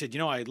 And he said,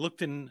 I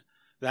looked in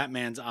that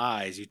man's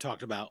eyes. You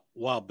talked about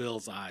Wild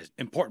Bill's eyes.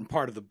 Important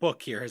part of the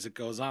book here as it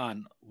goes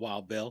on,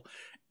 Wild Bill.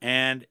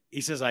 And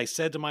he says, I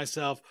said to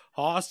myself,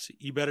 Hoss,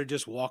 you better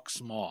just walk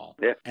small.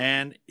 Yeah.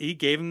 And he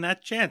gave him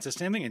that chance. The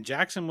same thing. And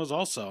Jackson was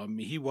also,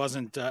 he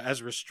wasn't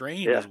as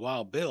restrained as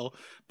Wild Bill.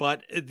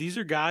 But these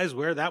are guys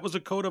where that was a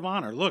code of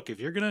honor. Look, if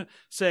you're going to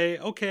say,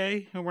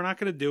 okay, we're not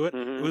going to do it,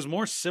 it was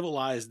more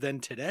civilized than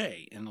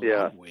today in a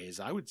lot of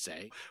ways, I would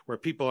say, where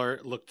people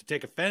look to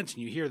take offense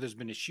and you hear there's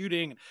been a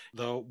shooting.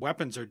 The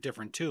weapons are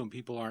different too, and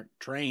people aren't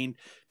trained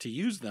to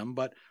use them.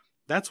 But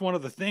that's one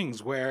of the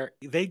things where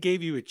they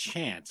gave you a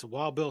chance.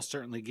 Wild Bill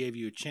certainly gave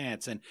you a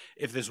chance. And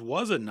if this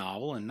was a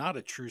novel and not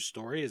a true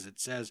story, as it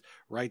says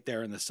right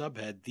there in the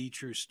subhead, The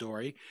True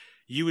Story,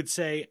 you would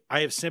say,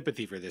 I have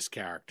sympathy for this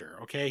character,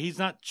 okay? He's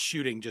not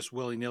shooting just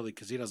willy-nilly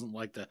because he doesn't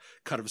like the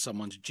cut of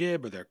someone's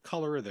jib or their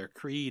color or their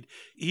creed.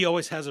 He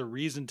always has a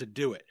reason to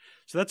do it.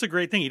 So that's a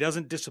great thing. He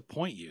doesn't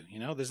disappoint you.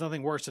 There's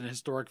nothing worse than a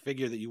historic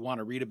figure that you want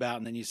to read about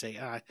and then you say,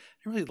 I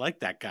really like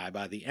that guy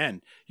by the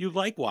end. You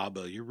like Wild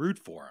Bill. You root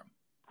for him.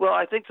 Well,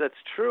 I think that's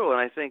true,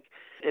 and I think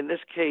in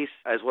this case,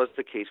 as was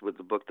the case with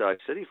the book Dodge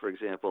City, for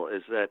example,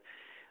 is that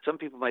some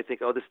people might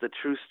think, oh, this is the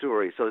true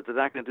story, so they're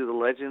not going to do the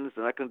legends,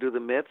 they're not going to do the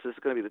myths, this is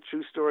going to be the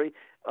true story.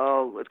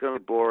 Oh, it's going to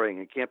be boring.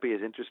 It can't be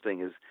as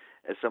interesting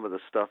as some of the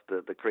stuff,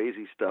 the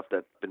crazy stuff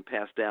that's been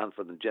passed down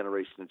from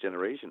generation to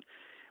generation.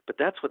 But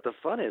that's what the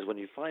fun is, when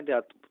you find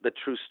out the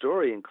true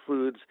story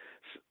includes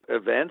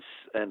events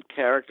and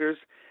characters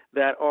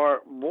that are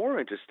more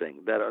interesting,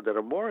 that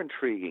are more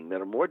intriguing, that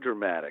are more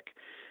dramatic,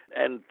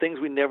 and things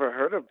we never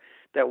heard of.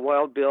 That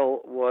Wild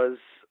Bill was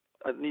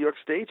a New York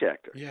stage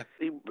actor. Yeah.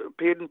 He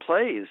appeared in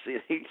plays.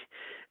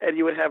 And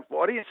you would have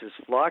audiences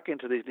flock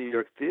into these New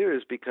York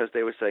theaters because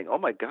they were saying, oh,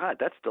 my God,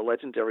 that's the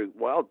legendary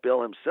Wild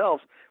Bill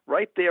himself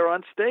right there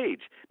on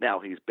stage. Now,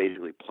 he's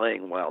basically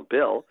playing Wild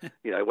Bill.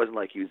 It wasn't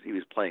like he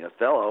was playing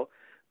Othello,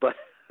 but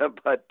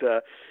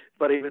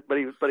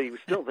he was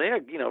still there,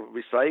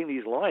 reciting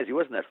these lines. He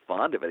wasn't that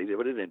fond of it. He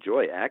didn't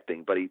enjoy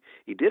acting, but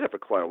he did it for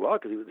quite a while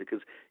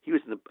because he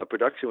was in a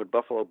production with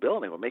Buffalo Bill,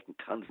 and they were making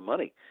tons of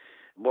money,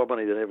 more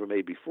money than ever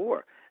made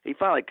before. He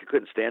finally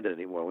couldn't stand it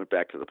anymore, went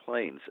back to the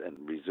plains and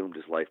resumed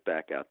his life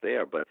back out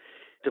there. But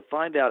to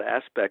find out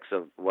aspects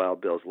of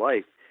Wild Bill's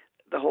life,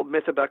 the whole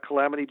myth about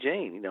Calamity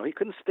Jane, he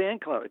couldn't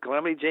stand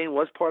Calamity Jane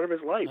was part of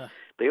his life.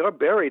 They are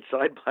buried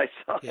side by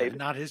side. Yeah,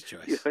 not his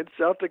choice. In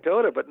South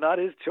Dakota, but not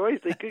his choice.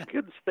 They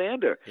couldn't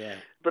stand her. Yeah.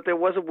 But there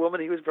was a woman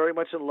he was very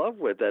much in love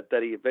with that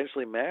he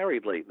eventually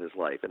married late in his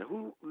life. And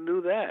who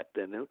knew that?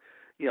 And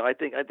I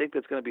think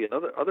that's going to be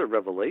another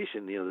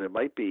revelation. There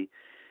might be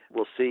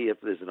We'll see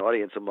if there's an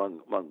audience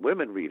among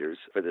women readers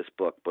for this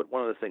book. But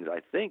one of the things I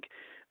think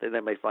that they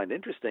may find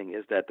interesting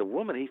is that the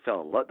woman he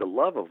fell in love, the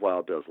love of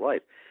Wild Bill's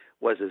life,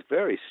 was this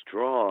very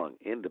strong,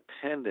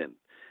 independent,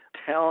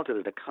 talented,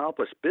 and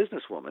accomplished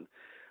businesswoman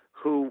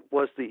who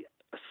was a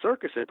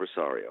circus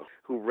impresario,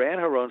 who ran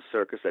her own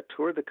circus that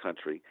toured the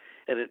country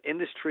in an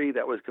industry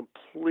that was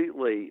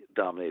completely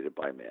dominated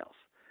by males.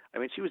 I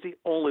mean, she was the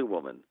only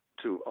woman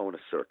to own a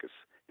circus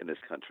in this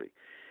country.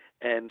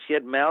 And she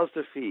had mouths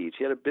to feed.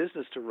 She had a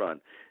business to run.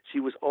 She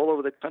was all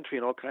over the country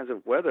in all kinds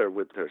of weather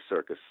with her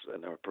circus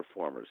and her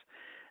performers.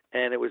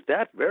 And it was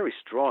that very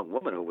strong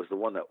woman who was the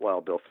one that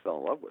Wild Bill fell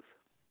in love with.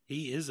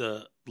 He is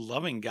a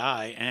loving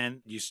guy,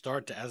 and you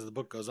start to, as the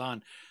book goes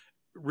on,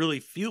 really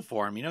feel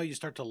for him. You know, you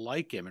start to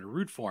like him and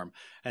root for him.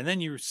 And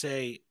then you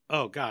say,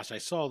 oh, gosh, I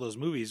saw those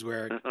movies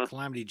where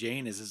Calamity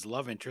Jane is his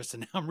love interest,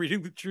 and now I'm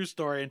reading the true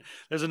story. And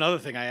there's another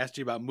thing I asked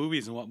you about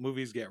movies and what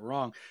movies get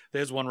wrong.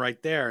 There's one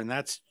right there, and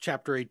that's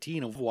chapter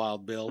 18 of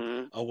Wild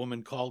Bill, A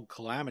Woman Called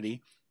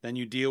Calamity. Then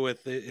you deal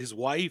with his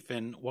wife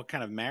and what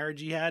kind of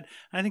marriage he had.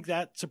 And I think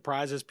that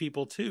surprises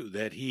people too,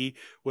 that he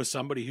was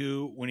somebody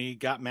who, when he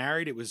got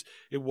married, it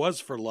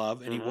was for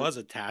love, and he was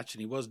attached, and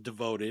he was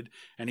devoted,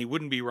 and he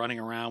wouldn't be running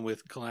around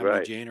with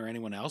Calamity Jane or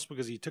anyone else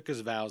because he took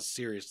his vows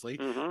seriously.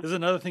 There's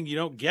another thing you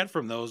don't get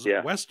from those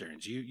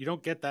Westerns. You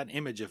don't get that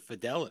image of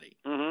fidelity.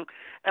 And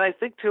I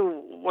think,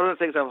 too, one of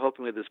the things I'm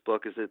hoping with this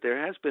book is that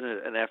there has been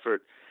an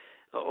effort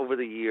over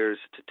the years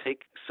to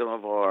take some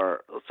of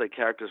our, let's say,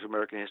 characters from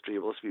American history,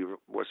 let's be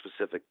more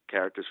specific,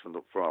 characters from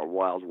our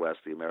Wild West,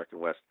 the American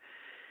West,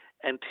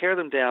 and tear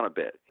them down a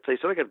bit. They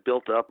sort of get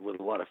built up with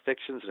a lot of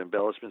fictions and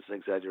embellishments and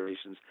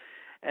exaggerations,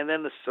 and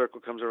then the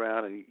circle comes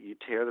around and you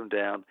tear them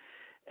down.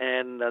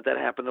 And that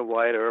happened to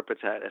Wyatt Earp. It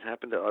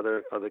happened to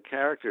other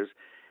characters.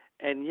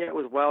 And yet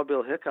with Wild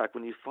Bill Hickok,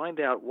 when you find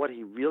out what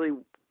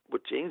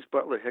James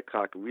Butler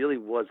Hickok really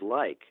was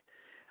like,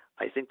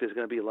 I think there's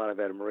going to be a lot of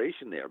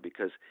admiration there,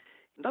 because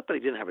not that he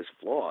didn't have his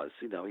flaws,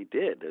 he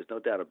did. There's no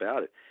doubt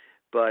about it.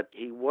 But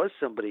he was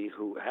somebody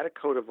who had a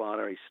code of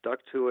honor. He stuck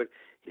to it.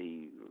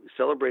 He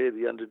celebrated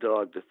the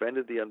underdog,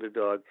 defended the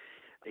underdog.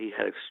 He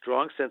had a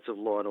strong sense of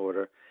law and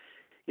order.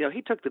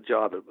 He took the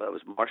job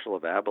as Marshal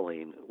of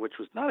Abilene, which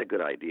was not a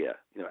good idea.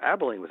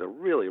 Abilene was a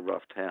really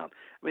rough town.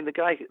 I mean, the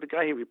guy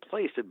he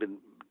replaced had been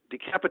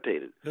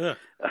decapitated. so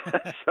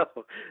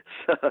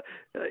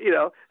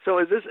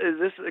is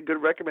this a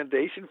good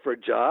recommendation for a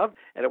job?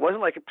 And it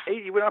wasn't like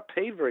you were not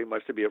paid very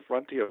much to be a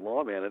frontier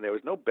lawman, and there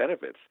was no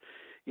benefits.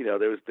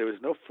 There was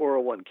no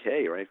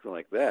 401k or anything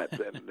like that,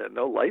 and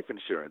no life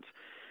insurance.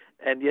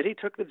 And yet he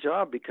took the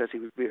job because he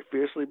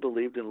fiercely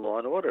believed in law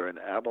and order, and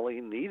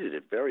Abilene needed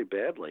it very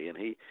badly, and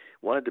he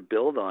wanted to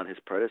build on his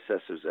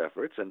predecessor's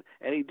efforts, and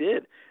he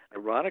did.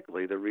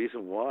 Ironically, the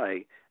reason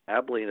why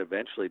Abilene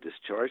eventually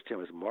discharged him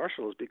as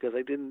marshal is because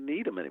they didn't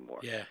need him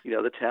anymore. Yeah.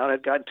 The town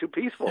had gotten too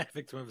peaceful.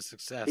 Victim of his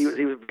success. He was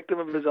a victim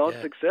of his own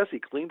success. He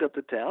cleaned up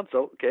the town,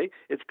 so okay,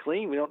 it's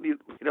clean. We don't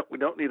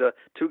need a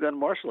two-gun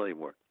marshal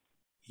anymore.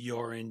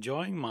 You're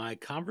enjoying my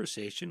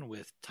conversation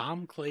with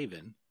Tom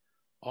Clavin,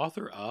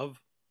 author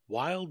of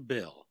Wild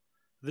Bill,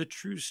 the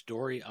true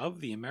story of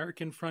the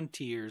American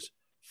frontier's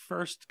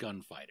first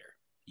gunfighter.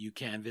 You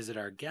can visit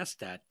our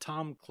guest at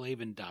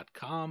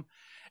tomclavin.com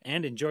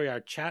and enjoy our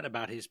chat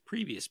about his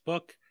previous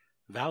book,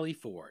 Valley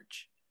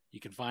Forge. You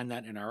can find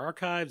that in our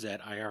archives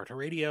at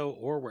iHeartRadio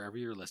or wherever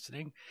you're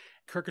listening.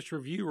 Kirkus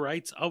Review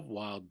writes of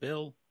Wild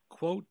Bill,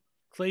 quote,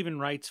 Clavin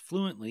writes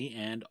fluently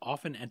and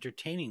often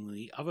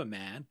entertainingly of a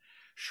man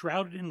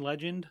shrouded in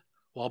legend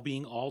while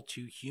being all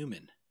too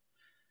human.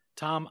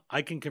 Tom,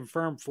 I can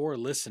confirm for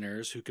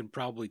listeners who can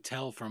probably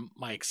tell from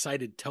my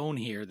excited tone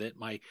here that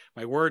my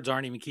words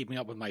aren't even keeping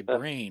up with my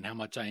brain how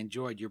much I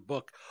enjoyed your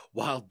book,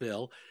 Wild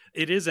Bill.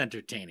 It is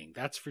entertaining,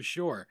 that's for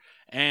sure.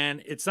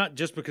 And it's not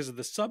just because of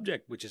the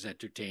subject, which is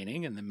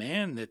entertaining, and the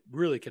man that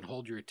really can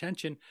hold your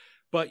attention,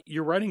 but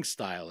your writing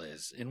style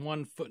is. In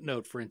one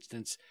footnote, for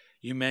instance,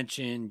 you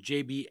mentioned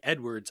J.B.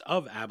 Edwards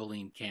of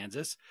Abilene,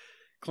 Kansas,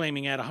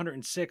 claiming at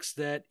 106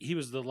 that he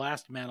was the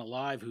last man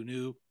alive who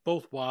knew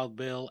both Wild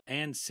Bill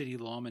and city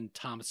lawman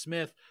Tom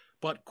Smith,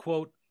 but,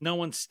 quote, no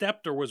one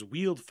stepped or was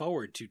wheeled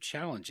forward to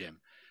challenge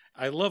him.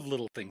 I love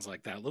little things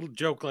like that, little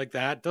joke like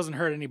that. Doesn't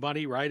hurt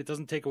anybody, right? It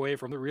doesn't take away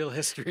from the real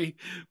history,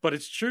 but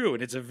it's true,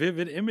 and it's a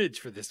vivid image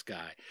for this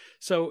guy.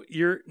 So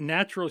your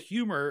natural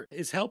humor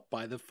is helped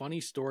by the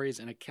funny stories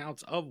and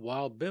accounts of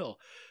Wild Bill.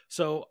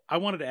 So I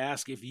wanted to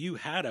ask if you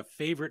had a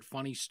favorite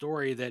funny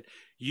story that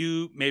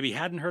you maybe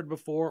hadn't heard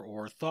before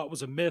or thought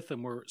was a myth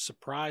and were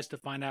surprised to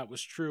find out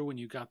was true when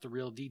you got the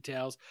real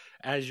details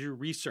as you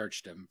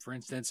researched him. For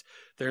instance,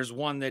 there's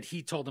one that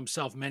he told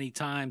himself many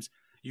times.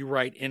 You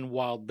write in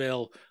Wild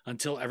Bill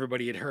until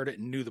everybody had heard it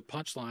and knew the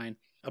punchline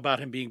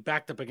about him being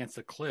backed up against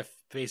a cliff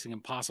facing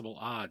impossible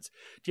odds.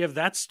 Do you have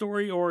that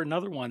story or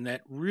another one that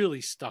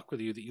really stuck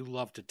with you that you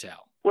love to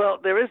tell? Well,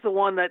 there is the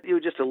one that you were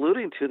just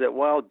alluding to that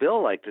Wild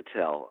Bill liked to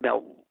tell.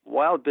 Now,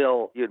 Wild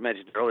Bill, you had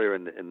mentioned earlier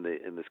in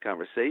this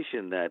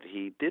conversation that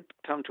he did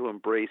come to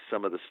embrace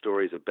some of the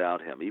stories about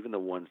him, even the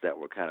ones that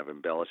were kind of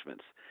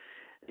embellishments.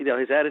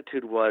 his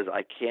attitude was,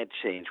 I can't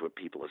change what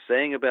people are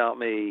saying about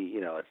me.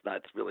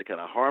 It's really kind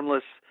of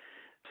harmless.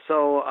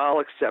 So I'll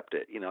accept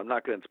it. I'm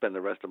not going to spend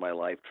the rest of my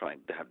life trying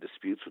to have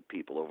disputes with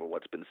people over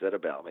what's been said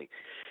about me.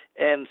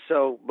 And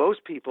so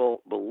most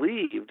people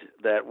believed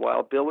that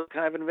Wild Bill was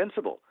kind of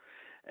invincible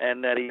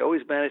and that he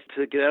always managed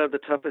to get out of the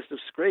toughest of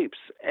scrapes.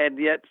 And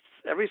yet,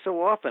 every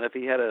so often, if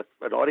he had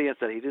an audience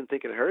that he didn't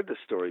think had heard the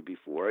story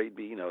before, he'd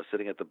be,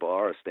 sitting at the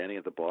bar or standing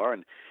at the bar,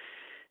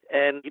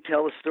 and he'd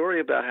tell a story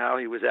about how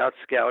he was out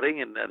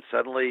scouting, and then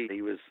suddenly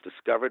he was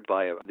discovered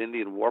by an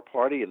Indian war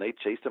party, and they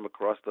chased him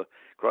across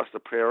the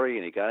prairie,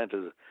 and he got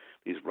into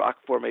these rock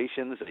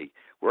formations, and he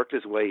worked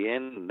his way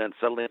in, and then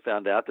suddenly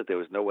found out that there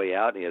was no way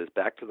out, and he had his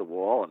back to the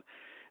wall, and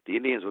the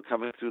Indians were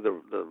coming through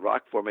the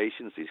rock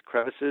formations, these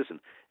crevices, and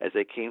as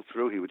they came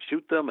through, he would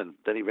shoot them, and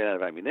then he ran out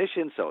of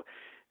ammunition, so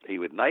he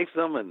would knife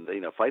them and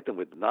fight them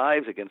with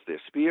knives against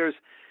their spears.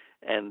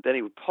 And then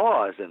he would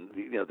pause, and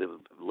the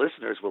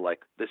listeners were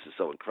like, "This is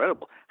so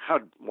incredible! How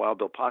did Wild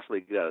Bill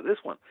possibly get out of this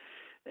one?"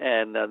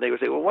 And they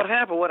would say, "Well, what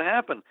happened? What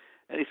happened?"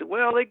 And he said,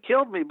 "Well, they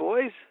killed me,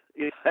 boys."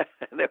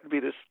 And there would be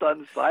this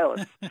stunned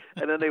silence,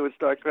 and then they would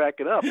start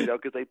cracking up,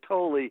 because they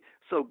totally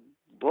so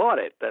bought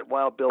it that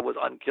Wild Bill was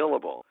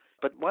unkillable.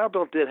 But Wild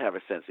Bill did have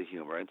a sense of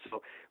humor, and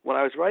so when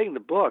I was writing the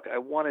book, I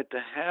wanted to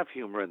have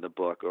humor in the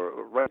book,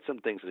 or write some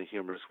things in a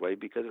humorous way,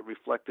 because it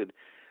reflected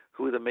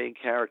who the main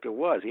character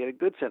was. He had a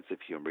good sense of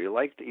humor. He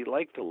liked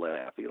to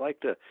laugh. He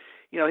liked to,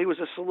 he was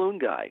a saloon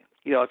guy.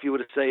 If you were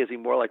to say, is he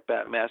more like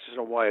Bat Masterson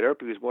or Wyatt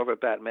Earp? He was more of a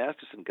Bat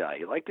Masterson guy.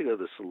 He liked to go to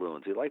the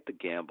saloons. He liked to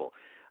gamble.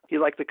 He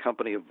liked the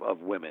company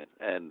of women,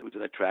 and he was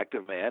an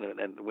attractive man,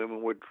 and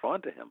women were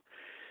drawn to him.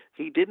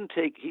 He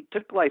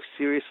took life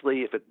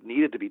seriously if it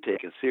needed to be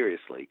taken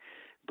seriously.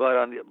 But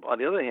on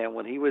the other hand,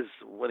 when he was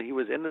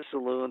in the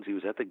saloons, he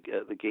was at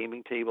the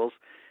gaming tables.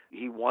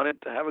 He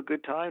wanted to have a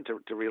good time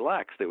to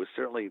relax. There was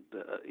certainly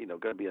going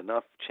to be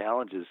enough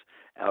challenges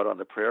out on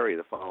the prairie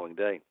the following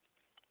day.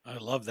 I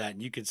love that.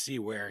 And you can see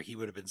where he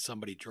would have been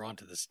somebody drawn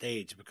to the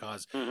stage,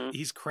 because Mm-hmm.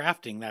 he's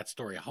crafting that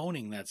story,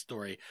 honing that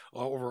story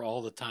over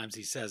all the times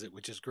he says it,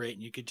 which is great.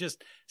 And you could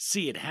just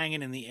see it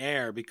hanging in the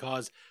air,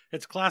 because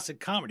it's classic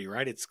comedy,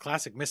 right? It's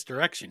classic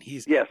misdirection.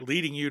 He's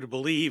leading you to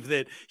believe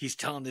that he's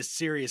telling this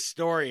serious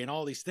story and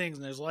all these things,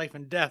 and there's life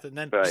and death, and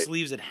then just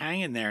leaves it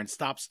hanging there and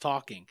stops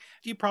talking.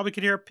 You probably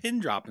could hear a pin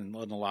drop in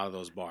a lot of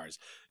those bars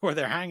where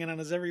they're hanging on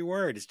his every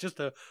word. It's just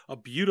a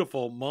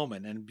beautiful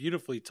moment and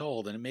beautifully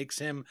told, and it makes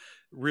him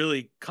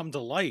really come to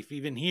life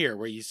even here,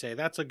 where you say,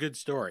 that's a good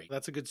story.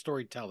 That's a good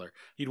storyteller.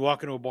 You'd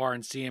walk into a bar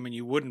and see him, and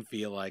you wouldn't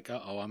feel like,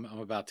 I'm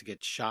about to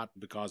get shot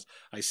because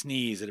I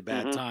sneeze at a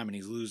bad time and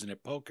he's losing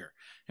at poker.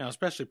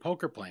 Especially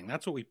poker playing.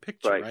 That's what we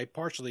picture, right?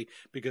 Partially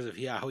because of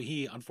how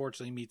he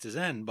unfortunately meets his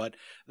end, but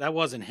that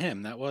wasn't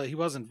him. He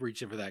wasn't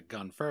reaching for that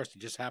gun first. He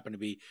just happened to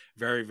be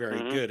very, very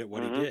good at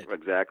what he did.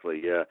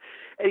 Exactly, yeah.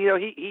 And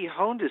he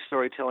honed his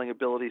storytelling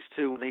abilities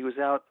too when he was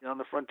out on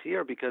the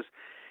frontier, because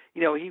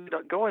he would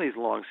go on these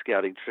long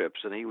scouting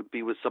trips, and he would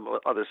be with some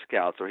other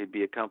scouts, or he'd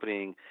be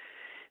accompanying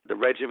the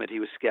regiment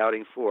he was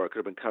scouting for. It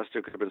could have been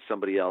Custer, could have been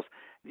somebody else.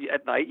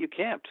 At night, you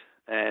camped,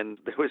 and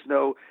there was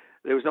no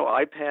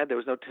iPad, there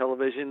was no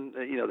television,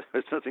 there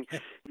was nothing.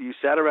 You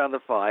sat around the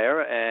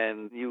fire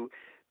and you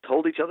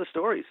told each other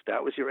stories.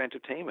 That was your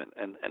entertainment,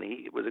 and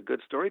he was a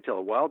good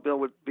storyteller. Wild Bill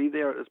would be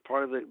there as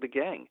part of the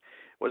gang.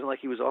 It wasn't like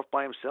he was off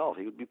by himself.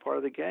 He would be part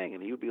of the gang,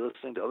 and he would be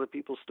listening to other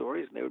people's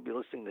stories, and they would be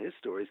listening to his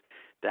stories.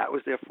 That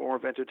was their form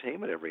of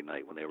entertainment every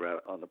night when they were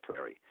out on the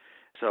prairie.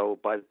 So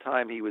by the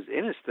time he was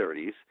in his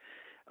 30s,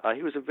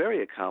 he was a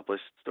very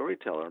accomplished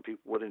storyteller, and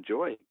people would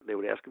enjoy. They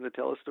would ask him to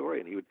tell a story,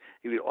 and he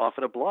would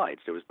often oblige.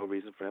 There was no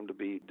reason for him to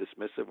be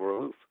dismissive or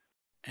aloof.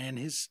 And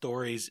his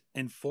stories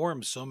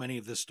inform so many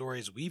of the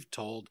stories we've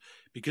told,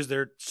 because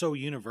they're so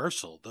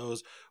universal.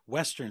 Those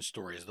Western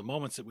stories, the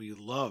moments that we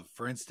love.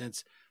 For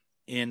instance,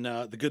 in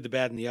The Good, the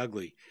Bad, and the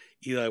Ugly,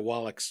 Eli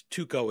Wallach's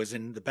Tuco is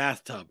in the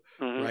bathtub,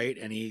 right?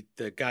 And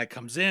the guy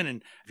comes in,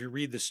 and if you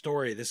read the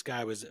story, this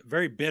guy was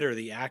very bitter,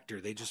 the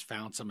actor. They just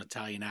found some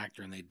Italian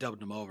actor, and they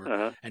dubbed him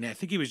over. And I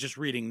think he was just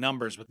reading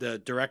numbers, but the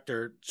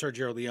director,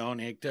 Sergio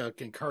Leone,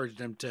 encouraged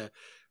him to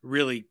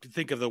really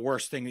think of the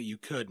worst thing that you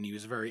could, and he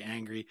was very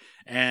angry.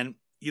 And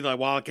Eli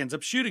Wallach ends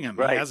up shooting him.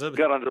 Right, he has a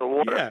gun under the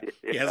water.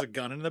 He has a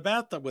gun in the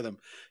bathtub with him.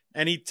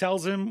 And he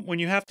tells him, when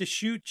you have to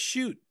shoot,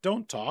 shoot,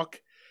 don't talk.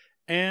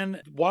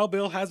 And Wild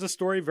Bill has a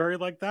story very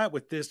like that,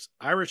 with this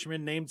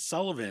Irishman named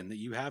Sullivan that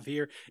you have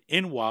here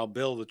in Wild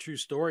Bill, the true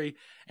story.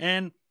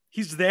 And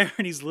he's there,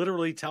 and he's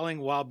literally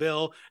telling Wild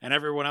Bill and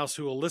everyone else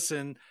who will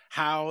listen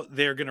how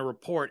they're going to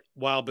report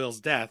Wild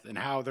Bill's death, and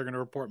how they're going to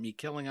report me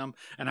killing him,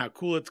 and how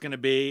cool it's going to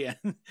be.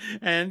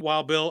 And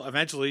Wild Bill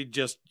eventually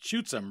just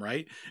shoots him,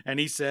 right? And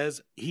he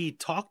says he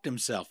talked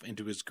himself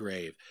into his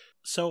grave.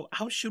 So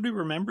how should we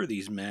remember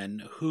these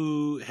men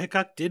who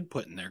Hickok did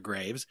put in their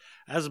graves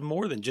as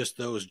more than just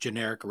those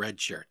generic red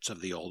shirts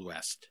of the Old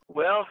West?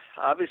 Well,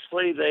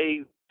 obviously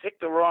they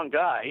picked the wrong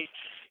guy.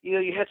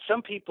 You had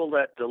some people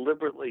that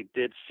deliberately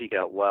did seek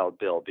out Wild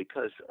Bill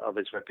because of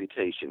his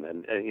reputation.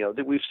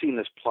 And we've seen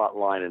this plot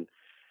line in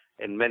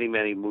in many,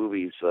 many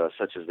movies,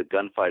 such as The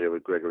Gunfighter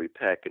with Gregory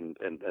Peck and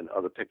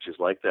other pictures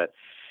like that,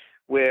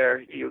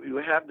 where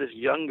you have this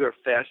younger,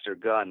 faster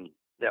gun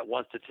that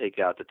wants to take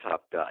out the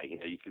top guy. You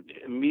know, you could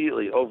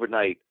immediately,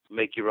 overnight,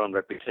 make your own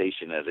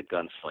reputation as a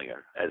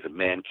gunslinger, as a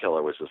man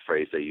killer was the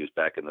phrase they used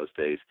back in those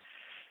days.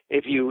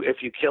 If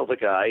you kill the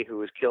guy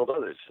who has killed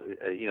others,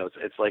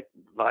 it's like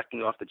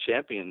knocking off the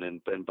champion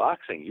in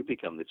boxing. You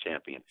become the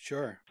champion.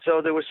 Sure.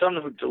 So there were some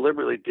who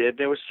deliberately did.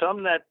 There were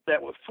some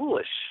that were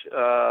foolish.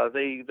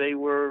 They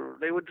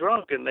were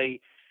drunk and they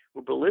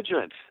were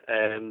belligerent,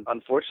 and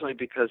unfortunately,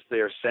 because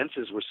their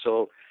senses were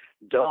so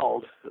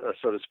dulled,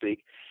 so to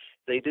speak,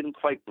 they didn't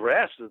quite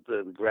grasp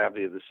the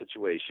gravity of the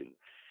situation.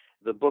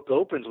 The book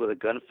opens with a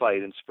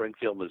gunfight in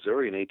Springfield,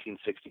 Missouri in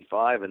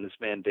 1865, and this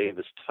man,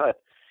 Davis Tutt,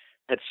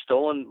 had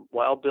stolen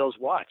Wild Bill's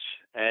watch,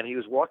 and he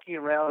was walking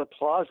around the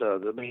plaza,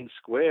 the main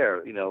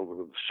square,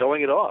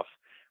 showing it off,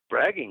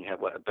 bragging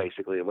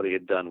basically what he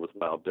had done with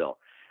Wild Bill.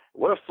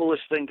 What a foolish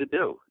thing to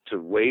do, to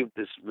wave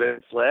this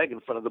red flag in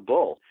front of the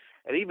bull.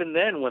 And even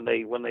then, when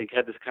they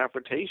had this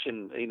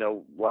confrontation,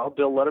 Wild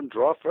Bill let him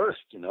draw first.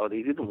 He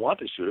didn't want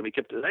to shoot him. He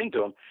kept saying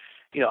to him,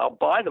 I'll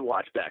buy the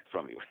watch back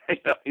from you.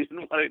 He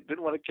didn't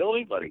want to kill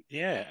anybody.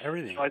 Yeah,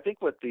 everything. I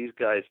think what these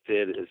guys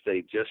did is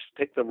they just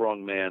picked the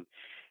wrong man.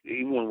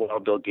 Even when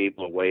Wild Bill gave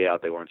them a way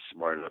out, they weren't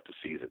smart enough to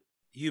seize it.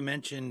 You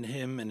mentioned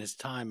him and his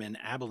time in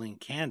Abilene,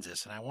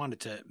 Kansas, and I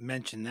wanted to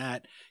mention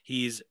that.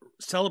 He's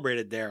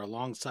celebrated there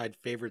alongside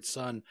favorite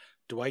son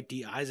Dwight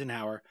D.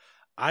 Eisenhower.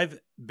 I've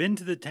been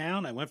to the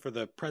town. I went for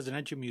the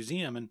Presidential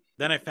Museum, and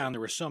then I found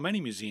there were so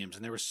many museums,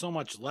 and there was so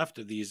much left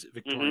of these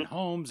Victorian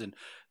homes and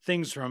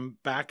things from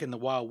back in the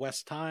Wild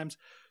West times.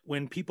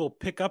 When people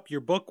pick up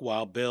your book,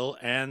 Wild Bill,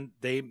 and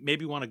they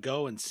maybe want to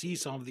go and see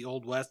some of the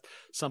Old West,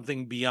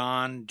 something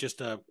beyond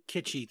just a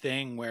kitschy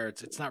thing where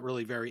it's not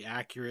really very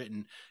accurate,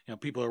 and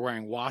people are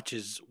wearing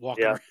watches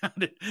walking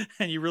around it,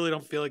 and you really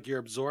don't feel like you're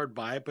absorbed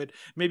by it, but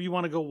maybe you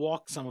want to go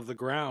walk some of the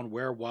ground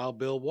where Wild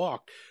Bill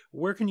walked.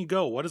 Where can you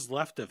go? What is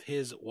left of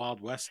his Wild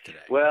West today?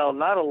 Well,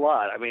 not a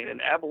lot. I mean, in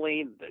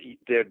Abilene,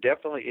 there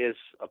definitely is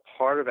a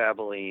part of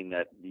Abilene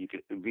that you can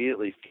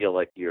immediately feel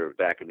like you're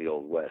back in the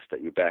Old West,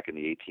 that you're back in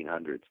the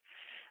 1800s.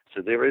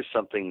 So there is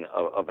something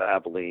of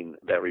Abilene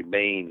that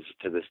remains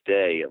to this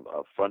day,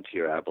 of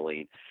frontier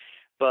Abilene.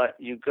 But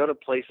you go to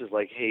places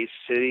like Hays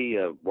City,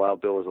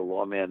 Wild Bill was a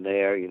lawman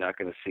there, you're not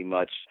going to see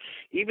much.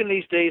 Even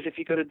these days, if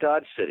you go to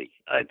Dodge City,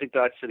 I think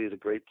Dodge City is a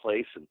great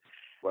place, and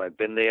when I've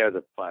been there, they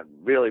find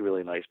really,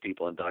 really nice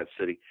people in Dodge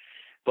City.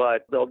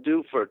 But they'll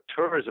do, for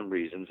tourism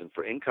reasons and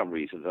for income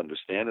reasons,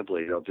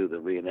 understandably, they'll do the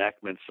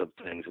reenactments of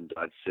things in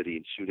Dodge City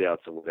and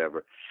shootouts or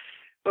whatever.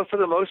 But for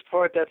the most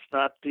part, that's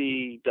not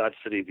the Dodge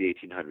City of the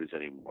 1800s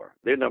anymore.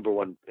 Their number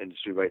one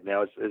industry right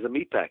now is a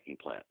meatpacking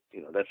plant.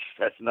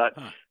 That's not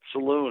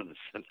saloons,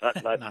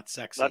 not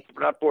sexy,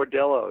 not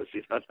bordellos,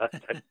 not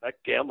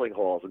gambling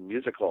halls and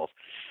music halls.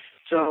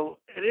 So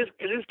it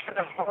is kind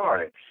of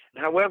hard.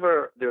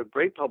 However, there are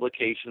great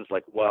publications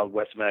like Wild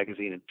West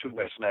Magazine and True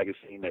West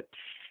Magazine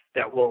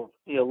that will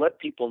let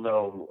people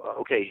know,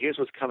 okay, here's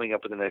what's coming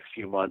up in the next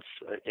few months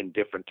in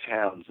different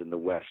towns in the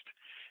West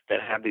that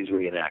have these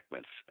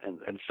reenactments.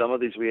 And some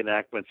of these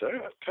reenactments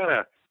are kind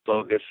of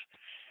bogus.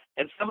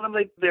 And some of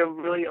them, there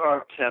really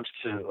are attempts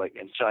to, like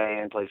in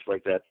Cheyenne, places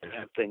like that, to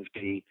have things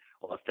be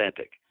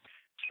authentic.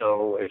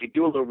 So if you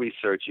do a little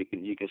research, you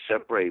can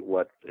separate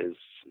what is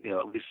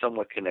at least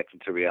somewhat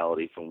connected to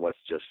reality from what's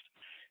just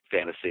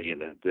fantasy,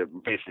 and they're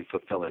basically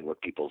fulfilling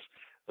what people's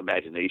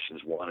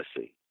imaginations want to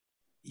see.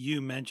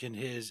 You mentioned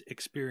his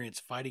experience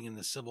fighting in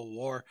the Civil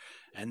War,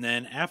 and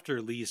then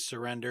after Lee's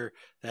surrender,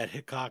 that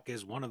Hickok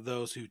is one of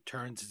those who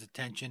turns his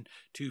attention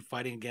to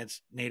fighting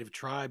against native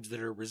tribes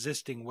that are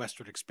resisting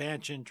westward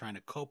expansion, trying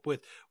to cope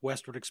with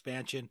westward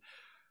expansion.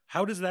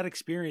 How does that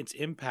experience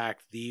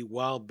impact the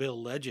Wild Bill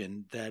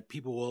legend that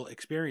people will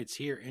experience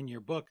here in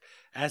your book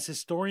as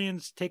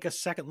historians take a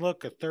second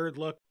look, a third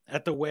look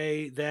at the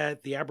way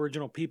that the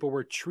Aboriginal people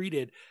were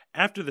treated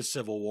after the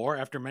Civil War,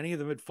 after many of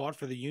them had fought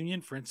for the Union?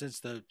 For instance,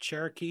 the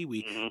Cherokee,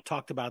 we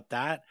talked about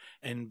that,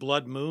 and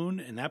Blood Moon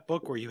in that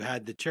book where you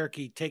had the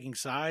Cherokee taking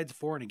sides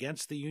for and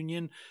against the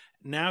Union.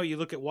 Now you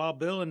look at Wild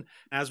Bill, and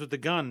as with the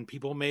gun,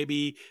 people may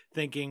be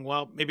thinking,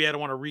 well, maybe I don't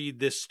want to read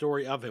this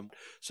story of him.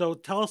 So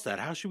tell us that.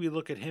 How should we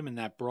look at him in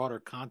that broader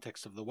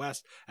context of the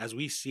West as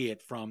we see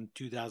it from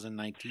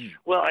 2019?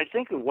 Well, I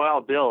think with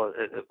Wild Bill,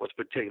 what's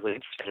particularly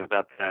interesting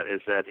about that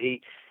is that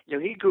he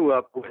grew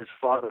up, his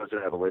father was an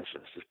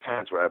abolitionist, his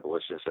parents were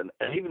abolitionists, and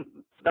even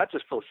not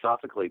just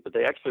philosophically, but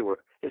they actually were,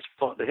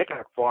 the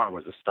Hickok farm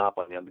was a stop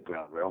on the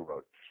Underground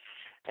Railroad.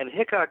 And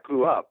Hickok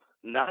grew up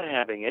not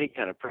having any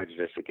kind of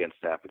prejudice against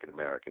African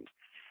Americans.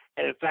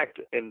 And in fact,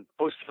 in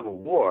post-Civil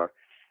War,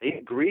 he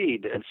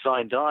agreed and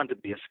signed on to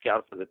be a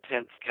scout for the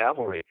 10th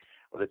Cavalry,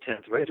 or the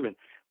 10th Regiment,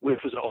 which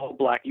was an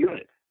all-black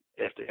unit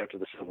after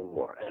the Civil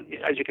War. And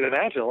as you can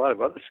imagine, a lot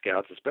of other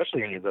scouts,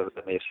 especially any of those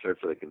that may have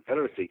served for the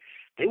Confederacy,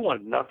 they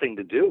wanted nothing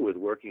to do with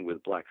working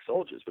with black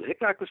soldiers. But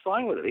Hickok was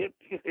fine with it.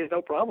 He had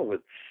no problem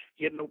with it.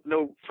 He had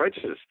no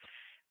prejudice.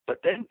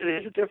 But then it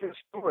is a different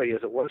story,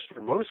 as it was for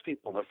most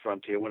people on the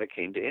frontier when it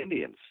came to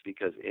Indians,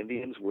 because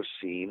Indians were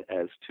seen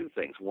as two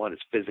things. One is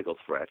physical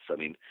threats. I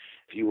mean,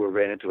 if you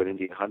ran into an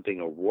Indian hunting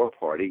or war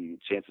party,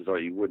 chances are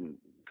you wouldn't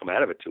come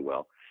out of it too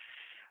well.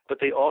 But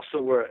they also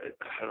were,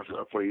 I don't know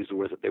if I use the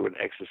word, that they were an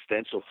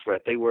existential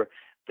threat. They were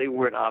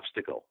an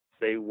obstacle.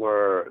 They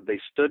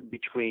stood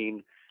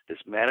between this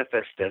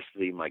manifest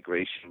destiny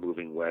migration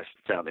moving west,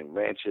 founding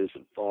ranches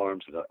and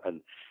farms,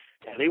 and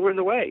they were in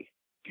the way.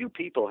 Few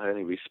people had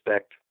any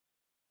respect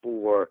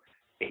for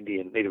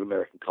Indian, Native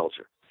American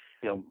culture.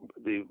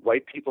 The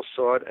white people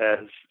saw it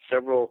as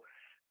several,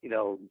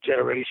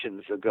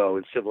 generations ago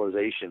in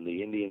civilization,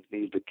 the Indians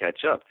needed to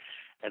catch up.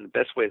 And the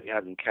best way to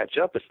have them catch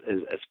up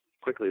is as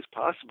quickly as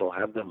possible,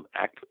 have them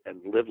act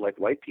and live like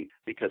white people,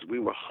 because we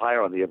were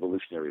higher on the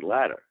evolutionary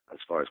ladder as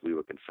far as we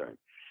were concerned.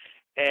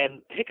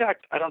 And Hickok,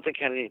 I don't think,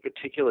 had any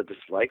particular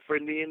dislike for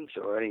Indians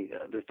or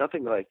there's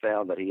nothing that I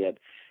found that he had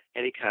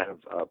any kind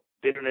of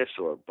bitterness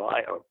or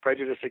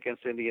prejudice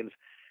against Indians.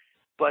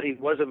 But he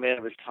was a man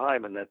of his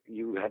time, and that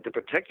you had to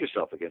protect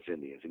yourself against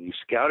Indians, and you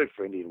scouted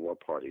for Indian war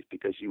parties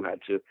because you had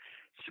to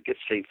get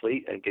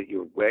safely and get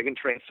your wagon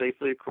train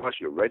safely across,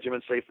 your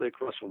regiment safely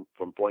across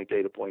from point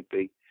A to point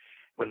B.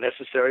 When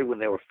necessary, when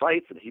there were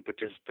fights, and he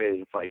participated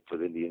in fights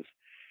with Indians,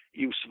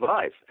 you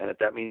survive. And if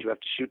that means you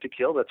have to shoot to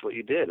kill, that's what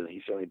you did, and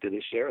he certainly did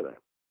his share of that.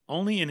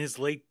 Only in his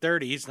late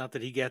 30s, not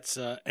that he gets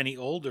any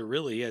older,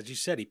 really. As you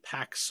said, he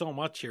packs so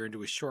much here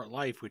into his short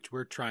life, which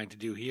we're trying to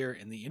do here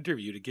in the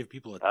interview to give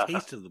people a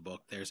taste of the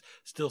book. There's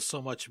still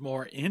so much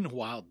more in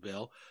Wild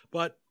Bill,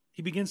 but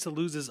he begins to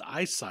lose his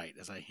eyesight,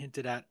 as I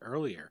hinted at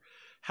earlier.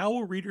 How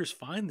will readers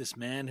find this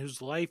man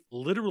whose life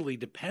literally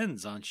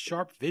depends on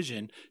sharp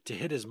vision to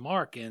hit his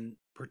mark and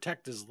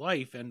protect his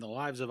life and the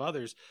lives of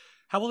others?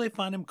 How will they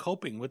find him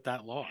coping with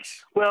that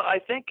loss? Well, I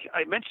think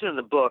I mentioned in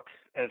the book,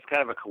 and it's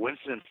kind of a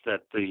coincidence,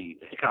 that the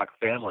Hickok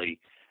family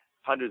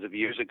hundreds of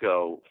years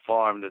ago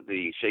farmed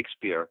the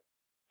Shakespeare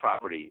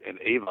property in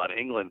Avon,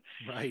 England.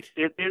 Right.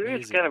 There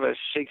is kind of a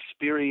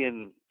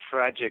Shakespearean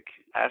tragic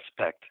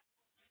aspect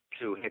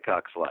to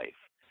Hickok's life,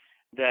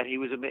 that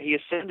he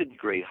ascended to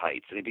great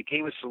heights, and he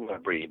became a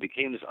celebrity. He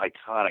became this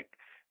iconic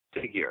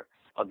figure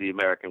of the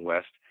American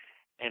West,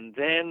 and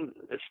then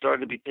it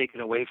started to be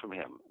taken away from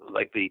him.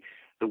 Like the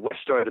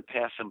West started to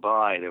pass him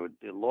by.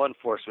 The law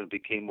enforcement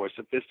became more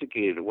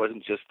sophisticated. It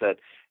wasn't just that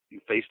you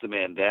faced the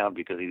man down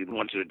because he didn't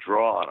want you to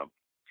draw on him.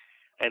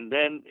 And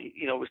then,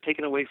 it was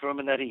taken away from him,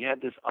 and that he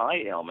had this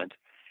eye ailment.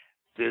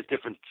 There's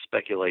different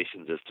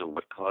speculations as to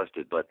what caused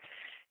it, but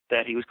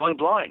that he was going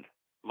blind.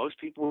 Most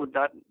people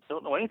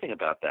don't know anything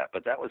about that,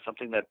 but that was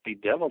something that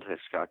bedeviled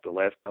Hickok the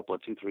last couple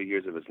of 2-3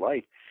 years of his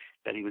life,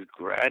 that he was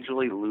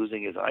gradually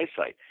losing his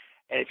eyesight.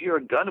 And if you're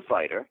a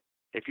gunfighter,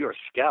 if you're a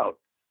scout,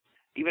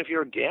 even if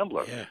you're a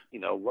gambler,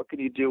 what can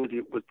you do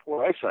with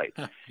poor eyesight?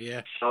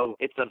 Yeah. So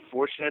it's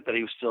unfortunate that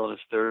he was still in his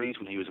 30s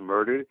when he was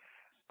murdered.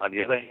 On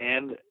the other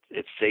hand,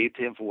 it saved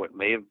him from what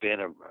may have been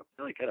a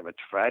really kind of a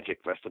tragic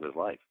rest of his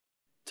life.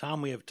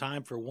 Tom, we have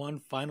time for one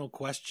final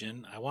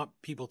question. I want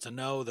people to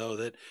know, though,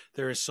 that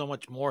there is so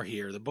much more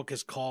here. The book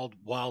is called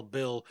Wild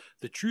Bill,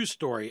 the true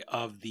story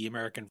of the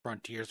American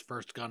frontier's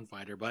first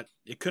gunfighter, but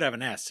it could have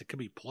an S. It could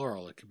be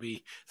plural. It could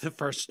be the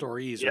first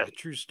stories, or the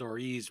true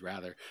stories,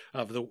 rather,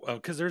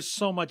 because there's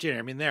so much in it.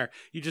 I mean,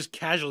 you just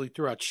casually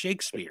threw out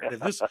Shakespeare.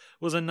 If this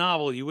was a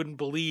novel, you wouldn't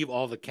believe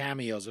all the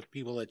cameos of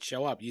people that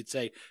show up. You'd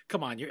say,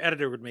 come on, your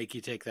editor would make you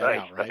take that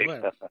out, right?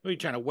 What are you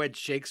trying to wedge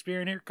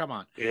Shakespeare in here? Come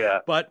on. Yeah.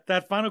 But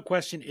that final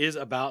question is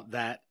about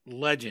that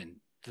legend,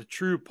 the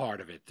true part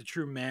of it, the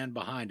true man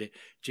behind it,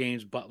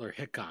 James Butler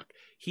Hickok.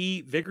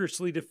 He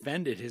vigorously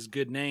defended his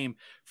good name.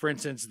 For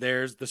instance,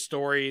 there's the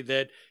story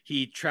that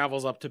he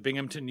travels up to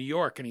Binghamton, New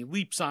York, and he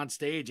leaps on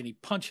stage and he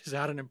punches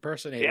out an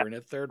impersonator in a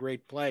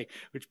third-rate play,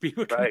 which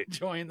people can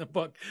enjoy in the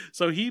book.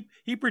 So he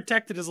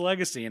protected his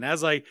legacy. And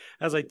as I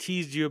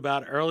teased you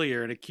about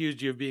earlier and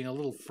accused you of being a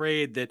little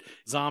afraid that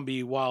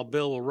zombie Wild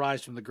Bill will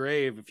rise from the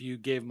grave if you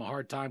gave him a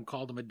hard time,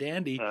 called him a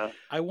dandy,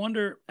 I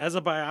wonder, as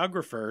a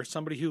biographer,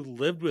 somebody who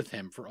lived with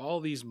him for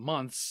all these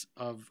months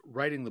of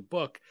writing the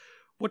book,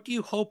 what do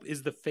you hope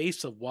is the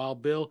face of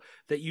Wild Bill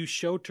that you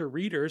show to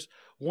readers?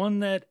 One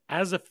that,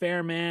 as a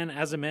fair man,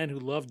 as a man who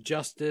loved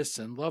justice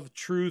and loved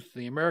truth,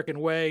 the American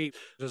way,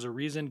 there's a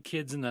reason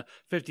kids in the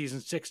 50s and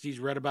 60s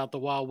read about the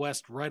Wild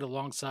West right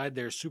alongside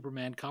their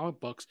Superman comic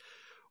books.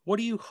 What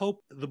do you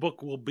hope the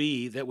book will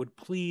be that would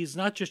please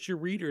not just your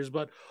readers,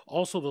 but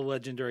also the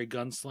legendary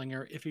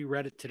gunslinger if he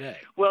read it today?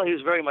 Well, he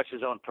was very much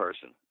his own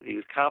person. He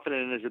was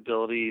confident in his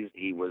abilities.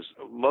 He was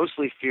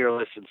mostly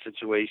fearless in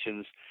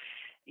situations.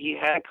 He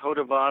had a code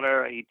of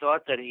honor. He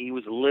thought that he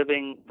was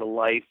living the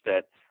life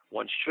that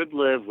one should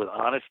live with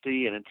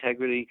honesty and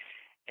integrity,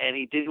 and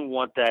he didn't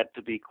want that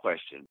to be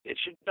questioned. It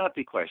should not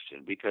be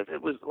questioned because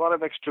it was a lot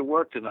of extra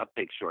work to not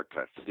take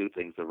shortcuts, to do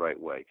things the right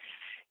way.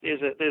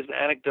 There's an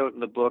anecdote in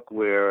the book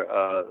where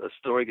a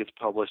story gets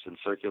published and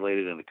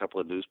circulated in a couple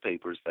of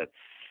newspapers that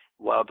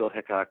Wild Bill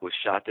Hickok was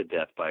shot to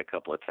death by a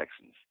couple of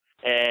Texans.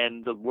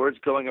 And the word's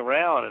going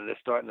around, and they're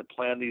starting to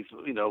plan these,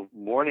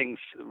 mourning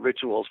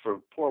rituals for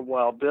poor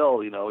Wild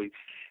Bill. He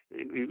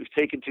was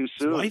taken too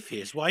soon.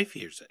 His wife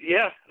hears it.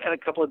 Yeah, and a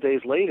couple of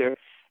days later,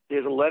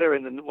 there's a letter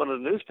in one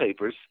of the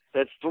newspapers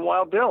that's from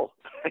Wild Bill.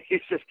 He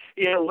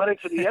had a letter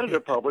to the editor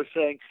published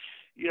saying,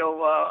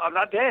 I'm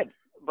not dead.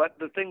 But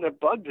the thing that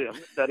bugged him,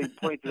 that he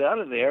pointed out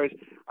in there, is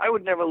I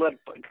would never let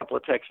a couple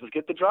of Texans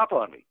get the drop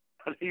on me.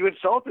 You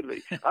insulted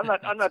me. I'm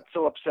not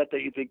so upset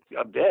that you think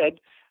I'm dead.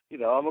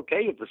 I'm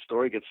okay if the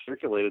story gets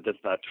circulated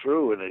that's not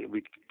true, and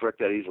we correct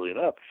that easily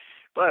enough.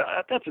 But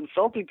that's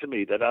insulting to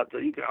me that I'm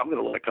going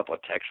to let a couple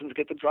of Texans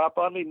get the drop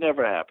on me.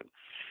 Never happened.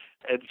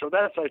 And so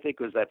that's, I think,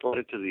 was that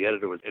letter to the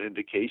editor was an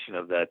indication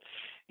of that.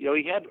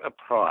 He had a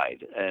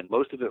pride, and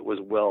most of it was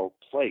well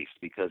placed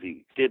because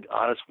he did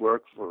honest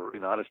work for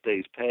an honest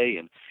day's pay,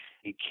 and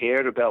he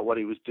cared about what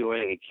he was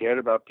doing. He cared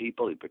about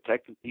people. He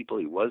protected people.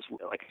 He was,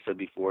 like I said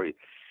before, if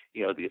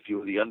you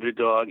were the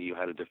underdog, you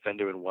had a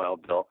defender in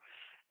Wild Bill.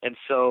 And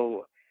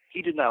so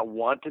he did not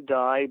want to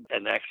die,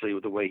 and actually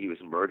with the way he was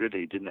murdered,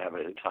 he didn't have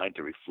any time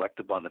to reflect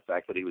upon the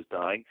fact that he was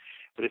dying.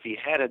 But if he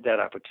had that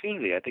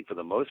opportunity, I think for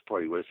the most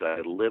part he would have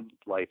said, I lived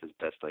life as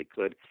best I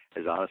could,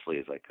 as honestly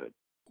as I could.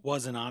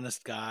 Was an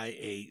honest guy,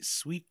 a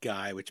sweet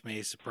guy, which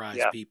may surprise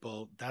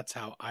people. That's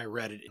how I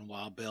read it in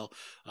Wild Bill.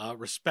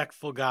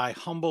 Respectful guy,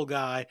 humble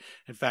guy.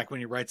 In fact,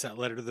 when he writes that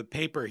letter to the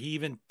paper, he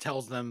even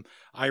tells them,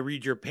 I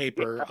read your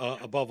paper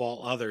above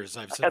all others.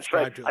 I've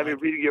subscribed to it. I've been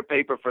reading your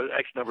paper for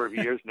X number of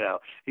years now.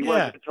 He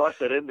wanted to toss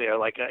that in there,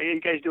 like, hey,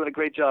 you guys doing a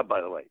great job, by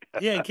the way.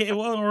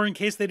 Or in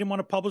case they didn't want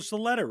to publish the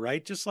letter,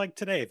 right? Just like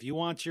today, if you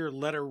want your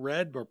letter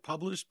read or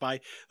published by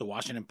the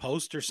Washington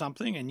Post or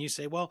something, and you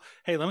say, well,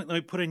 hey, let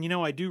me put in,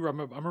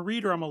 I'm a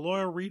reader. I'm a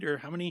loyal reader.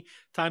 How many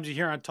times you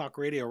hear on talk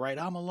radio, right?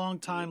 I'm a long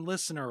time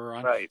listener, or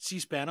on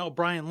C-SPAN. Oh,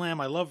 Brian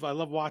Lamb. I love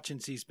watching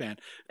C-SPAN.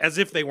 As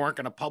if they weren't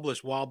going to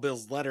publish Wild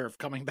Bill's letter of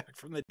coming back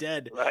from the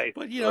dead. Right.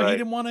 But he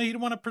didn't want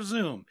to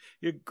presume.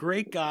 You're a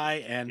great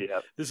guy, and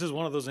this is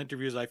one of those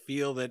interviews I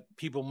feel that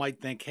people might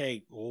think,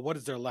 hey, well, what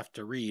is there left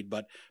to read?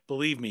 But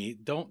believe me,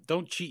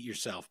 don't cheat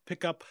yourself.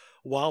 Pick up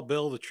Wild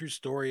Bill, the true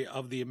story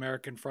of the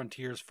American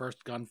frontier's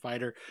first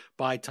gunfighter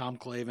by Tom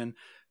Clavin.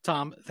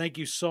 Tom, thank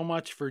you so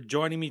much for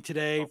joining me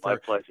today, my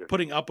pleasure.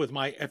 Putting up with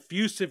my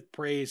effusive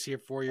praise here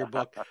for your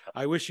book.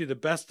 I wish you the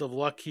best of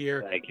luck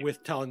here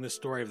with telling the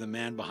story of the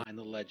man behind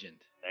the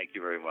legend. Thank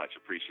you very much.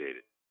 Appreciate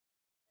it.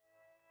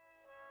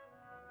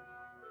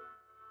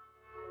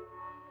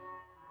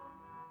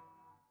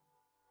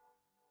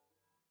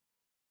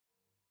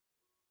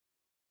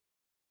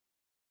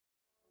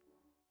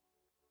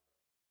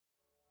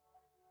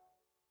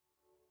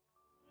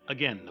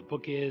 Again, the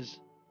book is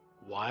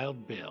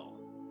Wild Bill,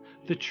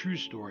 the true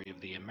story of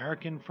the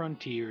American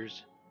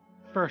frontier's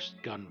first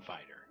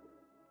gunfighter.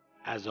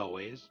 As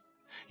always,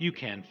 you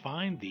can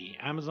find the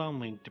Amazon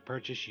link to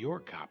purchase your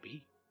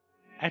copy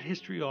at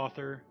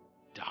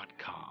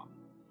historyauthor.com,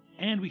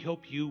 and we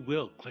hope you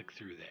will click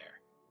through there,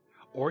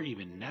 or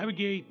even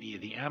navigate via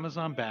the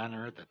Amazon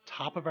banner at the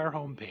top of our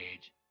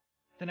homepage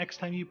the next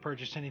time you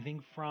purchase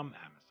anything from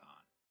Amazon.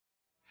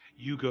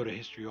 You go to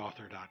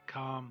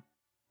historyauthor.com,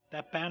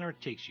 that banner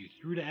takes you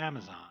through to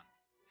Amazon,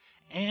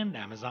 and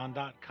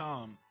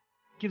Amazon.com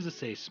gives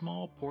us a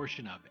small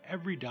portion of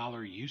every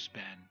dollar you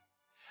spend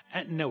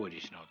at no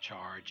additional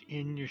charge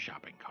in your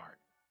shopping cart.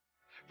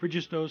 For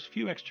just those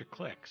few extra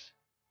clicks,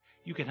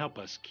 you can help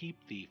us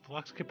keep the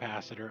flux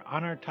capacitor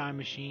on our time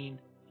machine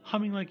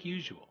humming like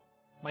usual.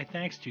 My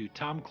thanks to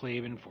Tom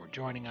Clavin for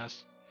joining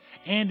us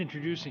and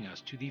introducing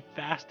us to the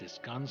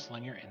fastest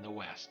gunslinger in the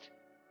West,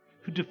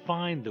 who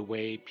defined the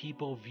way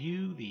people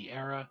view the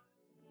era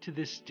to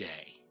this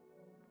day.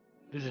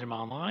 Visit him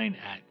online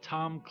at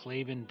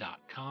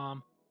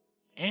tomclavin.com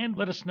and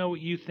let us know what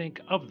you think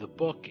of the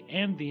book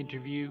and the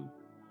interview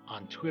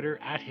on Twitter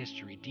at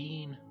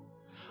HistoryDean,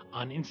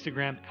 on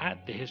Instagram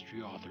at The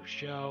History Author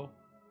Show,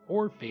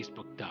 or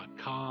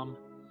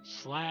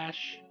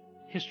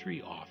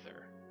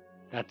Facebook.com/HistoryAuthor.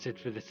 That's it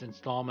for this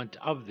installment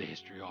of The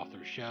History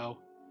Author Show.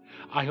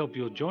 I hope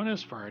you'll join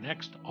us for our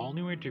next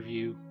all-new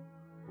interview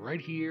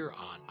right here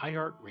on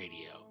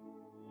iHeartRadio.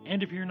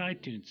 And if you're an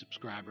iTunes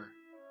subscriber,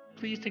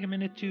 please take a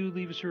minute to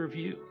leave us a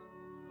review.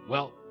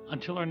 Well,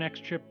 until our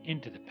next trip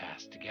into the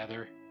past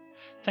together,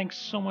 thanks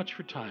so much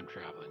for time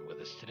traveling with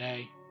us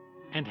today,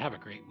 and have a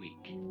great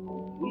week.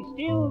 We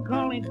still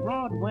call it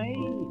Broadway,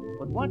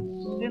 but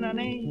what's in a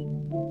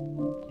name?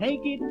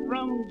 Take it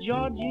from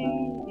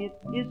Georgie, it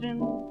isn't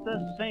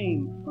the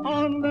same.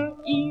 On the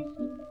east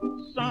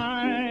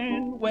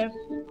side, west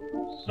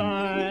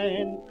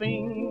side,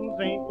 things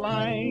ain't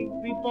like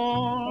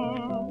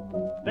before.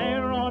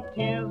 There are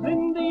tears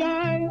in the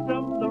eyes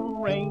of the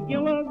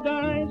regular